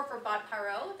more for Bat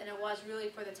Paro than it was really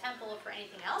for the temple or for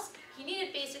anything else. He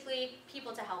needed basically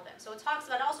people to help him. So it talks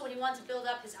about also when he wanted to build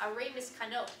up his Arei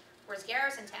Miskanot, or his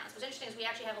garrison towns. What's interesting is we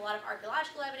actually have a lot of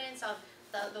archaeological evidence of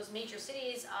those major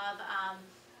cities of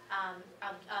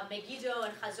Megiddo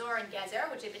and Chazor and Gezer,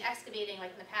 which they've been excavating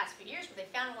like in the past few years, where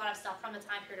they found a lot of stuff from the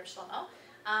time period of Shlomo.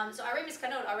 So Arei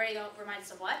Miskanot already reminds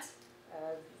us of what?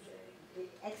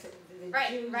 The right,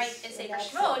 Jews right. In Sefer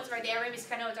Shemot, right? The Arei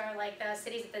Miskanot are like the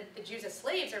cities that the Jews as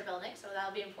slaves are building. So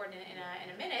that'll be important in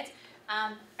a minute.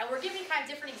 And we're giving kind of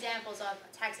different examples of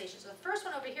taxation. So the first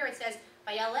one over here, it says,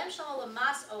 "Vayalem Shlomo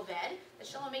lamas oved," that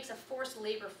Shlomo makes a forced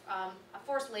labor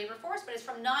force, but it's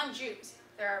from non-Jews.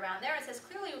 They're around there. It says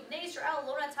clearly, "Bnei Yisrael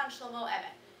lo natan Shlomo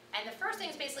evet." And the first thing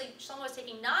is basically Shlomo is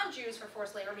taking non-Jews for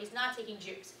forced labor, but he's not taking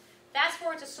Jews. Fast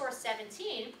forward to source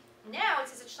 17. Now it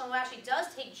says that Shlomo actually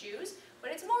does take Jews,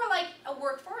 but it's more like a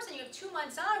workforce, and you have 2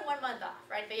 months on, 1 month off,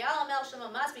 right? Vayalem el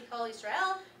Shlomo mas b'kol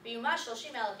Yisrael v'yumash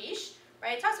 30,000 ish.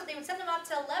 Right, it talks about they would send them up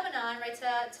to Lebanon, right,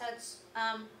 to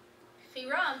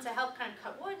Hiram to help kind of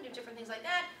cut wood and do different things like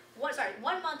that.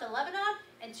 1 month in Lebanon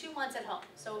and 2 months at home.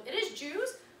 So it is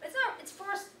Jews, but it's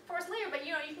forced labor. But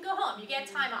you can go home. You get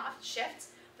time off, shifts.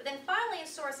 But then finally in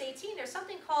source 18, there's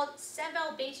something called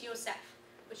Sevel Beit Yosef,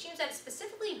 which seems that it's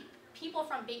specifically people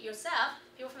from Beit Yosef,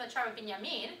 people from the tribe of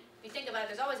Binyamin. If you think about it,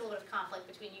 there's always a little bit of conflict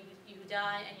between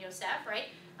Yehuda and Yosef, right?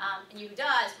 And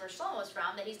Yehuda is where Shlomo is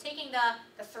from, that he's taking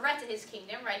the threat to his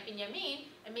kingdom, right, Binyamin,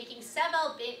 and making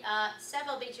Sevel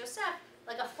Beit Yosef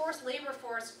like a forced labor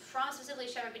force from specifically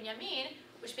Shevet Binyamin,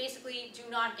 which basically do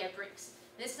not get bricks.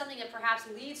 And this is something that perhaps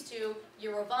leads to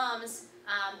Yeroboam's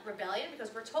rebellion,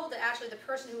 because we're told that actually the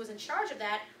person who was in charge of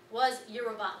that was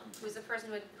Yeroboam, who is the person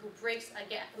who breaks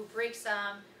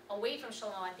away from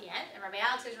Shlomo at the end. And Rabbi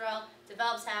Alex Israel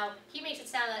develops how he makes it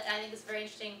sound that, and I think it's a very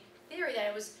interesting theory, that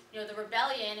it was, the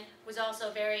rebellion was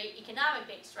also very economic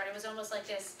based, right? It was almost like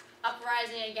this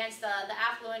uprising against the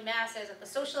affluent masses, the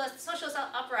socialist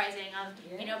uprising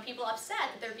of people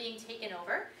upset that they're being taken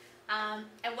over.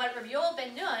 And what Rabbi Yoel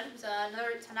Ben Nun, who's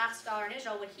another Tanakh scholar in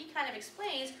Israel, what he kind of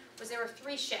explains was there were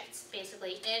three shifts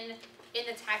basically in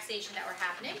the taxation that were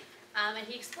happening. And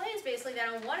he explains basically that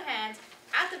on one hand,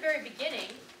 at the very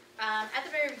beginning,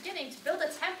 to build a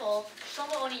temple,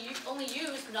 Shlomo only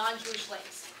used non-Jewish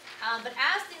slaves. But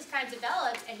as things kind of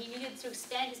developed, and he needed to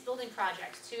extend his building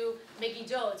projects to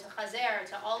Megiddo, to Chazer,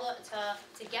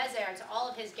 to Gezer, to all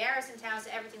of his garrison towns,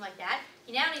 to everything like that,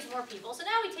 he now needs more people. So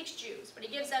now he takes Jews, but he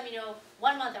gives them,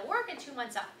 1 month at work and 2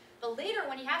 months off. But later,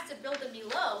 when he has to build a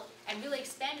Milo and really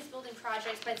expand his building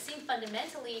projects, but seem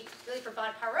fundamentally really for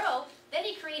Bad Paro, then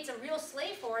he creates a real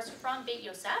slave force from Beit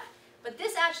Yosef. But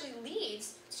this actually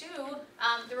leads to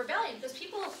the rebellion, because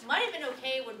people might have been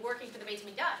okay with working for the Beit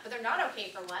Mikdash, but they're not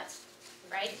okay for what?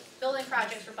 Right? Building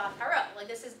projects for Bad Paro. Like,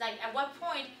 this is like, at what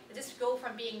point did this go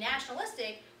from being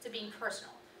nationalistic to being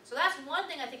personal? So that's one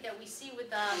thing I think that we see with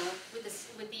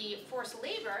the forced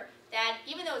labor, that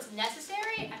even though it's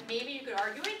necessary, and maybe you could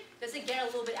argue it, does it get a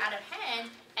little bit out of hand,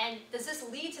 and does this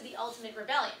lead to the ultimate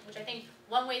rebellion? Which I think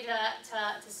one way to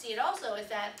see it also is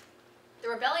that the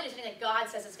rebellion is something that God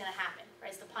says is going to happen, right?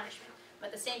 It's the punishment. But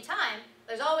at the same time,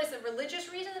 there's always the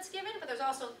religious reason that's given, but there's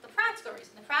also the practical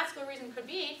reason. The practical reason could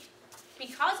be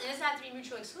because, it doesn't have to be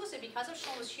mutually exclusive, because of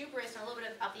Shlomo's hubris and a little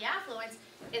bit of the affluence,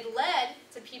 it led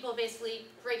to people basically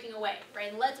breaking away,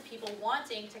 right? It led to people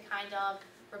wanting to kind of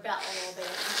rebel a little bit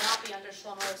and not be under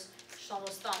Shlomo's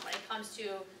thumb when it comes to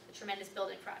the tremendous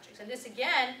building projects. And this,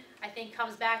 again, I think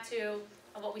comes back to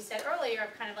what we said earlier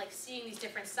of kind of like seeing these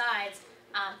different sides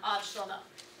of Shlomo.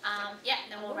 And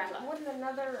then we'll wrap up. Wouldn't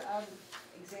another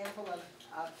example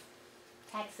of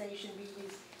taxation be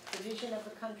his division of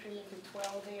the country into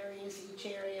 12 areas? Each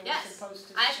area was supposed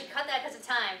to... I actually cut that because of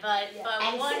time, but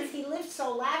and one... since he lived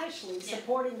so lavishly,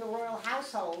 supporting the royal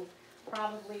household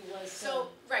probably was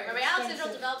Rabbi Alex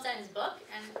Israel develops that in his book,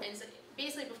 and so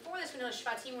basically before this we know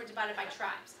Shvatim were divided by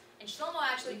tribes. And Shlomo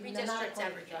actually redistricts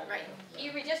everything, right? He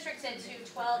redistricts it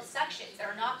to 12 sections that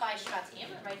are not by Shvatim,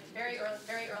 right? Very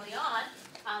early on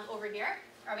over here.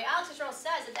 Rabbi Alex Israel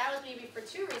says that was maybe for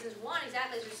two reasons. One,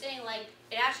 exactly as you're saying, like,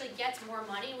 it actually gets more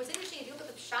money. And what's interesting, if you look at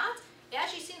the Pshat, it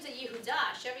actually seems that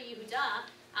Yehuda, Shevet Yehuda,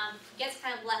 gets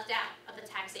kind of left out of the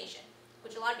taxation.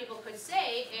 Which a lot of people could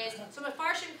say is, so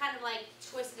Mefarshim kind of like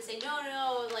twisted to say,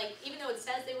 no, like, even though it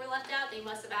says they were left out, they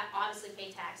must have obviously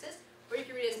paid taxes. Or you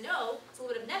can read it as no, it's a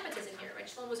little bit of nepotism here, right?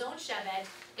 Shlomo's own Shevet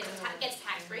gets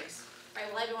tax breaks, right?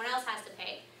 Well, everyone else has to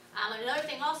pay. Another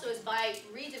thing also is by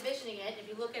redivisioning it, if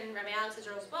you look in Rabbi Alex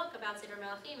Israel's book about Sefer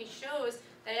Melachim, he shows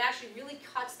that it actually really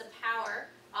cuts the power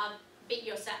of Beit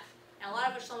Yosef. And a lot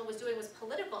of what Shlomo was doing was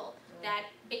political, that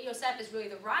Beit Yosef is really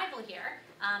the rival here,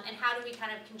 and how do we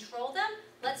kind of control them?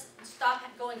 Let's stop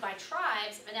going by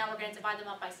tribes, and now we're going to divide them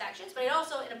up by sections. But it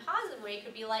also, in a positive way,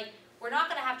 could be like, we're not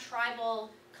going to have tribal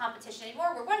competition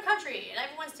anymore. We're one country, and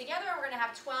everyone's together, and we're going to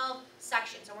have 12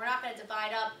 sections, and we're not going to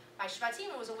divide up by Shvatim.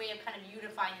 It was a way of kind of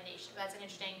unifying the nation. That's an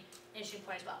interesting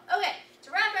point as well. Okay, to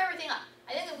wrap everything up,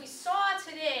 I think that we saw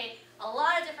today a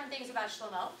lot of different things about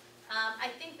Shlomo.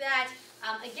 I think that,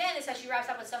 again, this actually wraps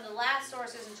up with some of the last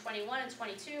sources in 21 and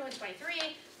 22 and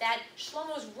 23, that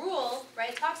Shlomo's rule, right,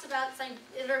 it talks about something,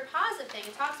 a very positive thing.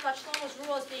 It talks about Shlomo's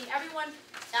rule as being everyone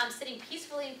sitting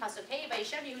peacefully in Pasukei,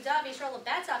 Vayishev Yehuda, Vayisrael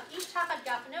Lebetzach, each tachat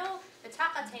gafno, the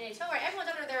tachat teineto, right, everyone's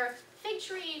under their fig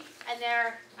tree and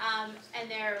their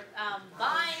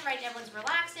vine, right, and everyone's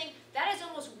relaxing. That is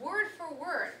almost word for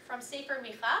word from Sefer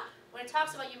Micha when it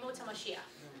talks about Yemot HaMashiach.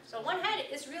 So on one hand,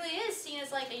 this really is seen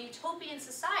as like a utopian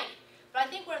society. But I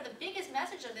think one of the biggest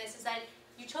message of this is that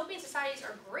utopian societies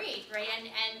are great, right?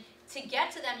 And to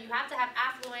get to them, you have to have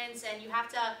affluence and you have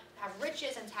to have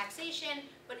riches and taxation.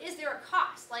 But is there a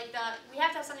cost? Like we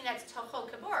have to have something that's toho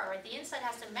kabor, right? The inside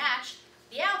has to match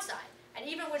the outside. And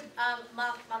even with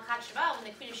Malkat Sheva, when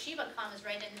the Queen of Sheba comes,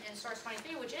 right, in source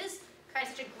 23, which is kind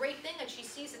of such a great thing that she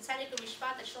sees the tzedek tzedek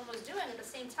u'mishpat that Shlomo is doing, at the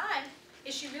same time,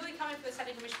 is she really coming for the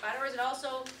tzedek u'mishpat, or is it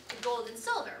also the gold and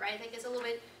silver, right? I think it's a little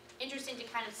bit interesting to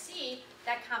kind of see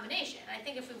that combination. And I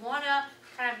think if we want to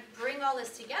kind of bring all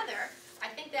this together, I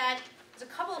think that there's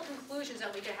a couple of conclusions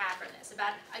that we could have from this.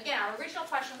 About, again, our original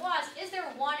question was, is there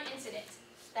one incident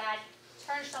that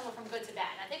turns Shlomo from good to bad?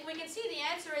 And I think we can see the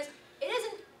answer is,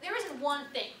 there isn't one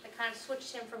thing that kind of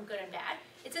switched him from good and bad.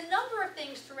 It's a number of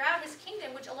things throughout his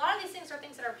kingdom, which a lot of these things are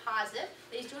things that are positive,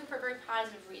 that he's doing for a very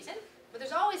positive reason. But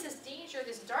there's always this danger,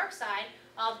 this dark side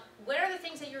of what are the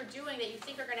things that you're doing that you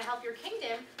think are going to help your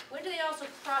kingdom, when do they also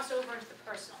cross over into the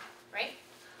personal, right?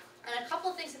 And a couple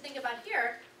of things to think about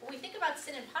here, when we think about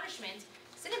sin and punishment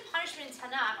in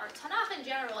Tanakh, or Tanakh in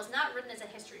general, is not written as a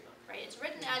history book, right? It's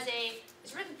written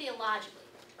theologically,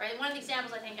 right? One of the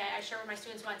examples I think I shared with my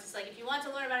students once is like, if you want to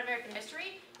learn about American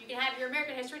history, you can have your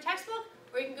American history textbook,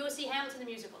 or you can go see Hamilton the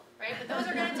musical, right? But those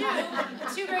are going to do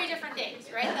two very different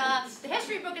things, right? The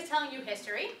history book is telling you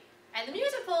history, and the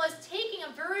musical is taking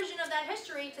a version of that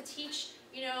history to teach,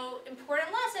 you know, important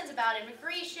lessons about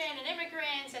immigration and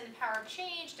immigrants and the power of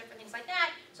change, different things like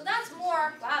that. So that's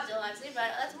more, Labdil obviously,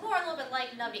 but that's more a little bit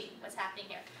like Navi, what's happening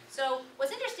here. So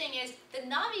what's interesting is the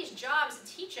Navi's job is to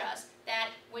teach us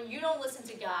that when you don't listen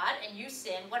to God and you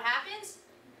sin, what happens?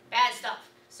 Bad stuff.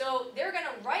 So they're going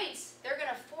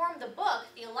to form the book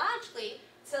theologically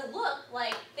to look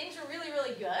like things are really,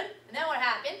 really good, and then what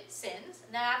happened? Sins,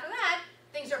 and then after that,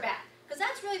 things are bad. Because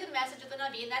that's really the message of the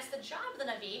Navi, and that's the job of the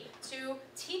Navi, to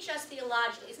teach us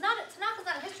theologically. Tanakh is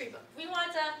not a history book. If we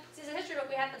want to see a history book,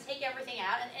 we have to take everything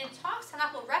out, and it talks,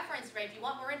 Tanakh will reference, right? If you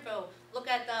want more info,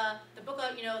 look at the book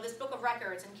of, you know, this book of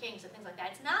records and kings and things like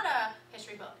that. It's not a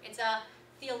history book. It's a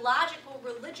theological,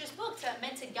 religious book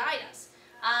meant to guide us.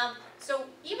 So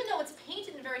even though it's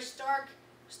painted in very stark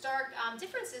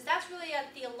differences, that's really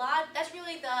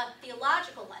the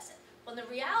theological lesson. When the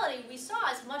reality we saw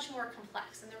is much more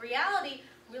complex, and the reality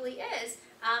really is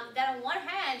that on one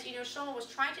hand, you know, Shlomo was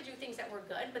trying to do things that were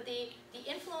good, but the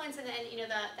influence and you know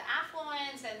the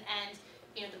affluence and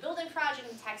you know the building project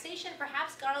and taxation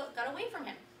perhaps got away from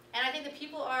him. And I think that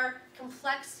people are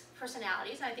complex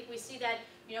personalities, and I think we see that,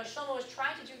 you know, Shlomo was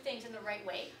trying to do things in the right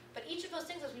way, but each of those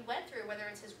things as we went through, whether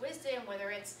it's his wisdom, whether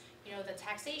it's, you know, the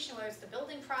taxation, whether it's the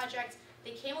building project,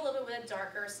 they came a little bit with a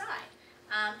darker side.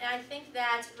 And I think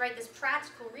that, right, this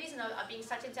practical reason of being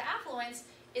sucked into affluence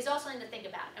is also something to think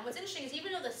about. And what's interesting is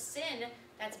even though the sin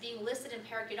that's being listed in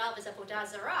Perek Yud is Avodah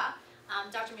Zarah,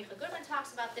 Dr. Michael Goodman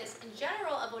talks about this. In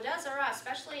general, Avodah Zarah,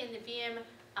 especially in Nevi'im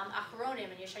Achronim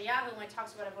and Yeshayahu, when it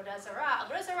talks about Avodah Zarah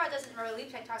doesn't, or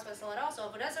Leipzig talks about this a lot also,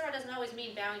 Avodah Zarah doesn't always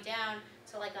mean bowing down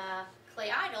to like a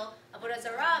clay idol. Avodah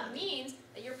Zarah means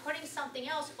that you're putting something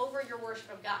else over your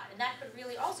worship of God. And that could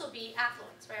really also be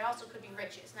affluence, right? It also could be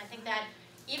riches. And I think that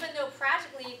even though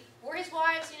practically, were his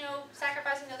wives, you know,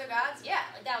 sacrificing to other gods? Yeah,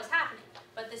 like that was happening.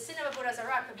 But the sin of Avodah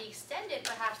Zarah could be extended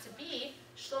perhaps to be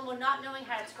Shlomo not knowing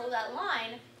how to toe that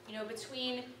line, you know,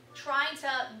 between trying to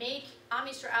make Am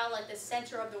Yisrael like the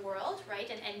center of the world,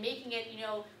 right? And making it, you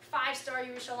know, 5-star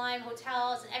Yerushalayim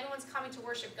hotels, and everyone's coming to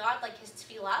worship God like his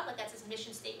tefillah, like that's his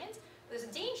mission statement. But there's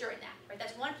a danger in that, right?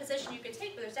 That's one position you could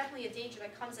take, but there's definitely a danger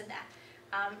that comes in that.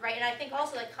 Right, and I think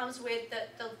also that comes with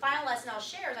the final lesson I'll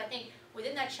share is I think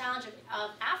within that challenge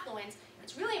of affluence,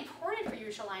 it's really important for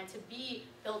Yerushalayim to be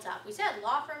built up. We said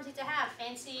law firms need to have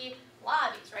fancy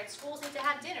lobbies, right? Schools need to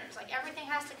have dinners. Like everything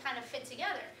has to kind of fit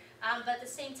together. But at the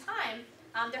same time,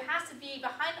 there has to be,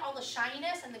 behind all the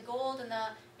shininess and the gold and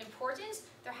the importance,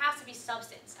 there has to be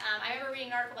substance. I remember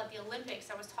reading an article about the Olympics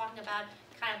that was talking about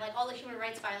kind of like all the human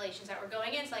rights violations that were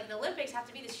going in. So like the Olympics have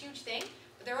to be this huge thing.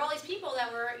 But there were all these people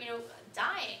that were, you know,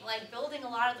 dying, like building a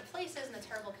lot of the places and the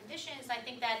terrible conditions. And I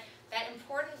think that that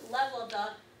important level of the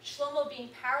Shlomo being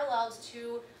paralleled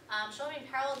to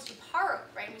Paro,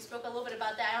 right? And we spoke a little bit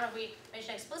about that. I don't know if we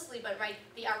mentioned it explicitly, but right,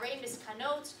 the Arei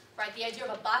Miskanot, right? The idea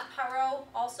of a Bat Paro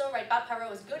also, right? Bat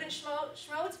Paro is good in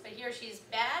Shmot, but here she's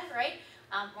bad, right?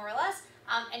 More or less.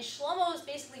 And Shlomo has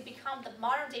basically become the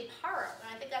modern day Paro.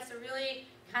 And I think that's a really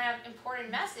kind of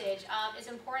important message. It's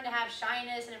important to have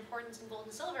shyness and importance in gold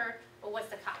and silver, but what's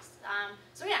the cost?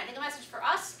 So yeah, I think the message for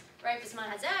us, right, Bisman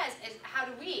Hazeh is how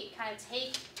do we kind of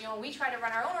take, you know, when we try to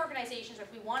run our own organizations, or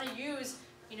if we want to use,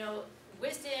 you know,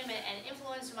 wisdom and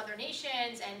influence from other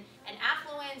nations and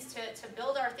affluence to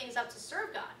build our things up to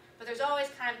serve God. But there's always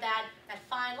kind of that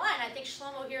fine line. I think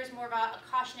Shlomo here is more of a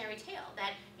cautionary tale,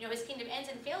 that, you know, his kingdom ends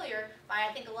in failure by,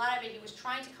 I think a lot of it, he was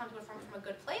trying to come to it from a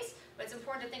good place, but it's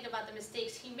important to think about the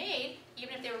mistakes he made,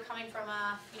 even if they were coming from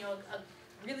a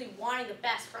really wanting the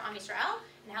best for Am Yisrael,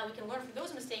 and how we can learn from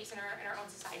those mistakes in our own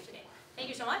society today. Thank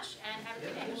you so much, and have a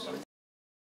good day.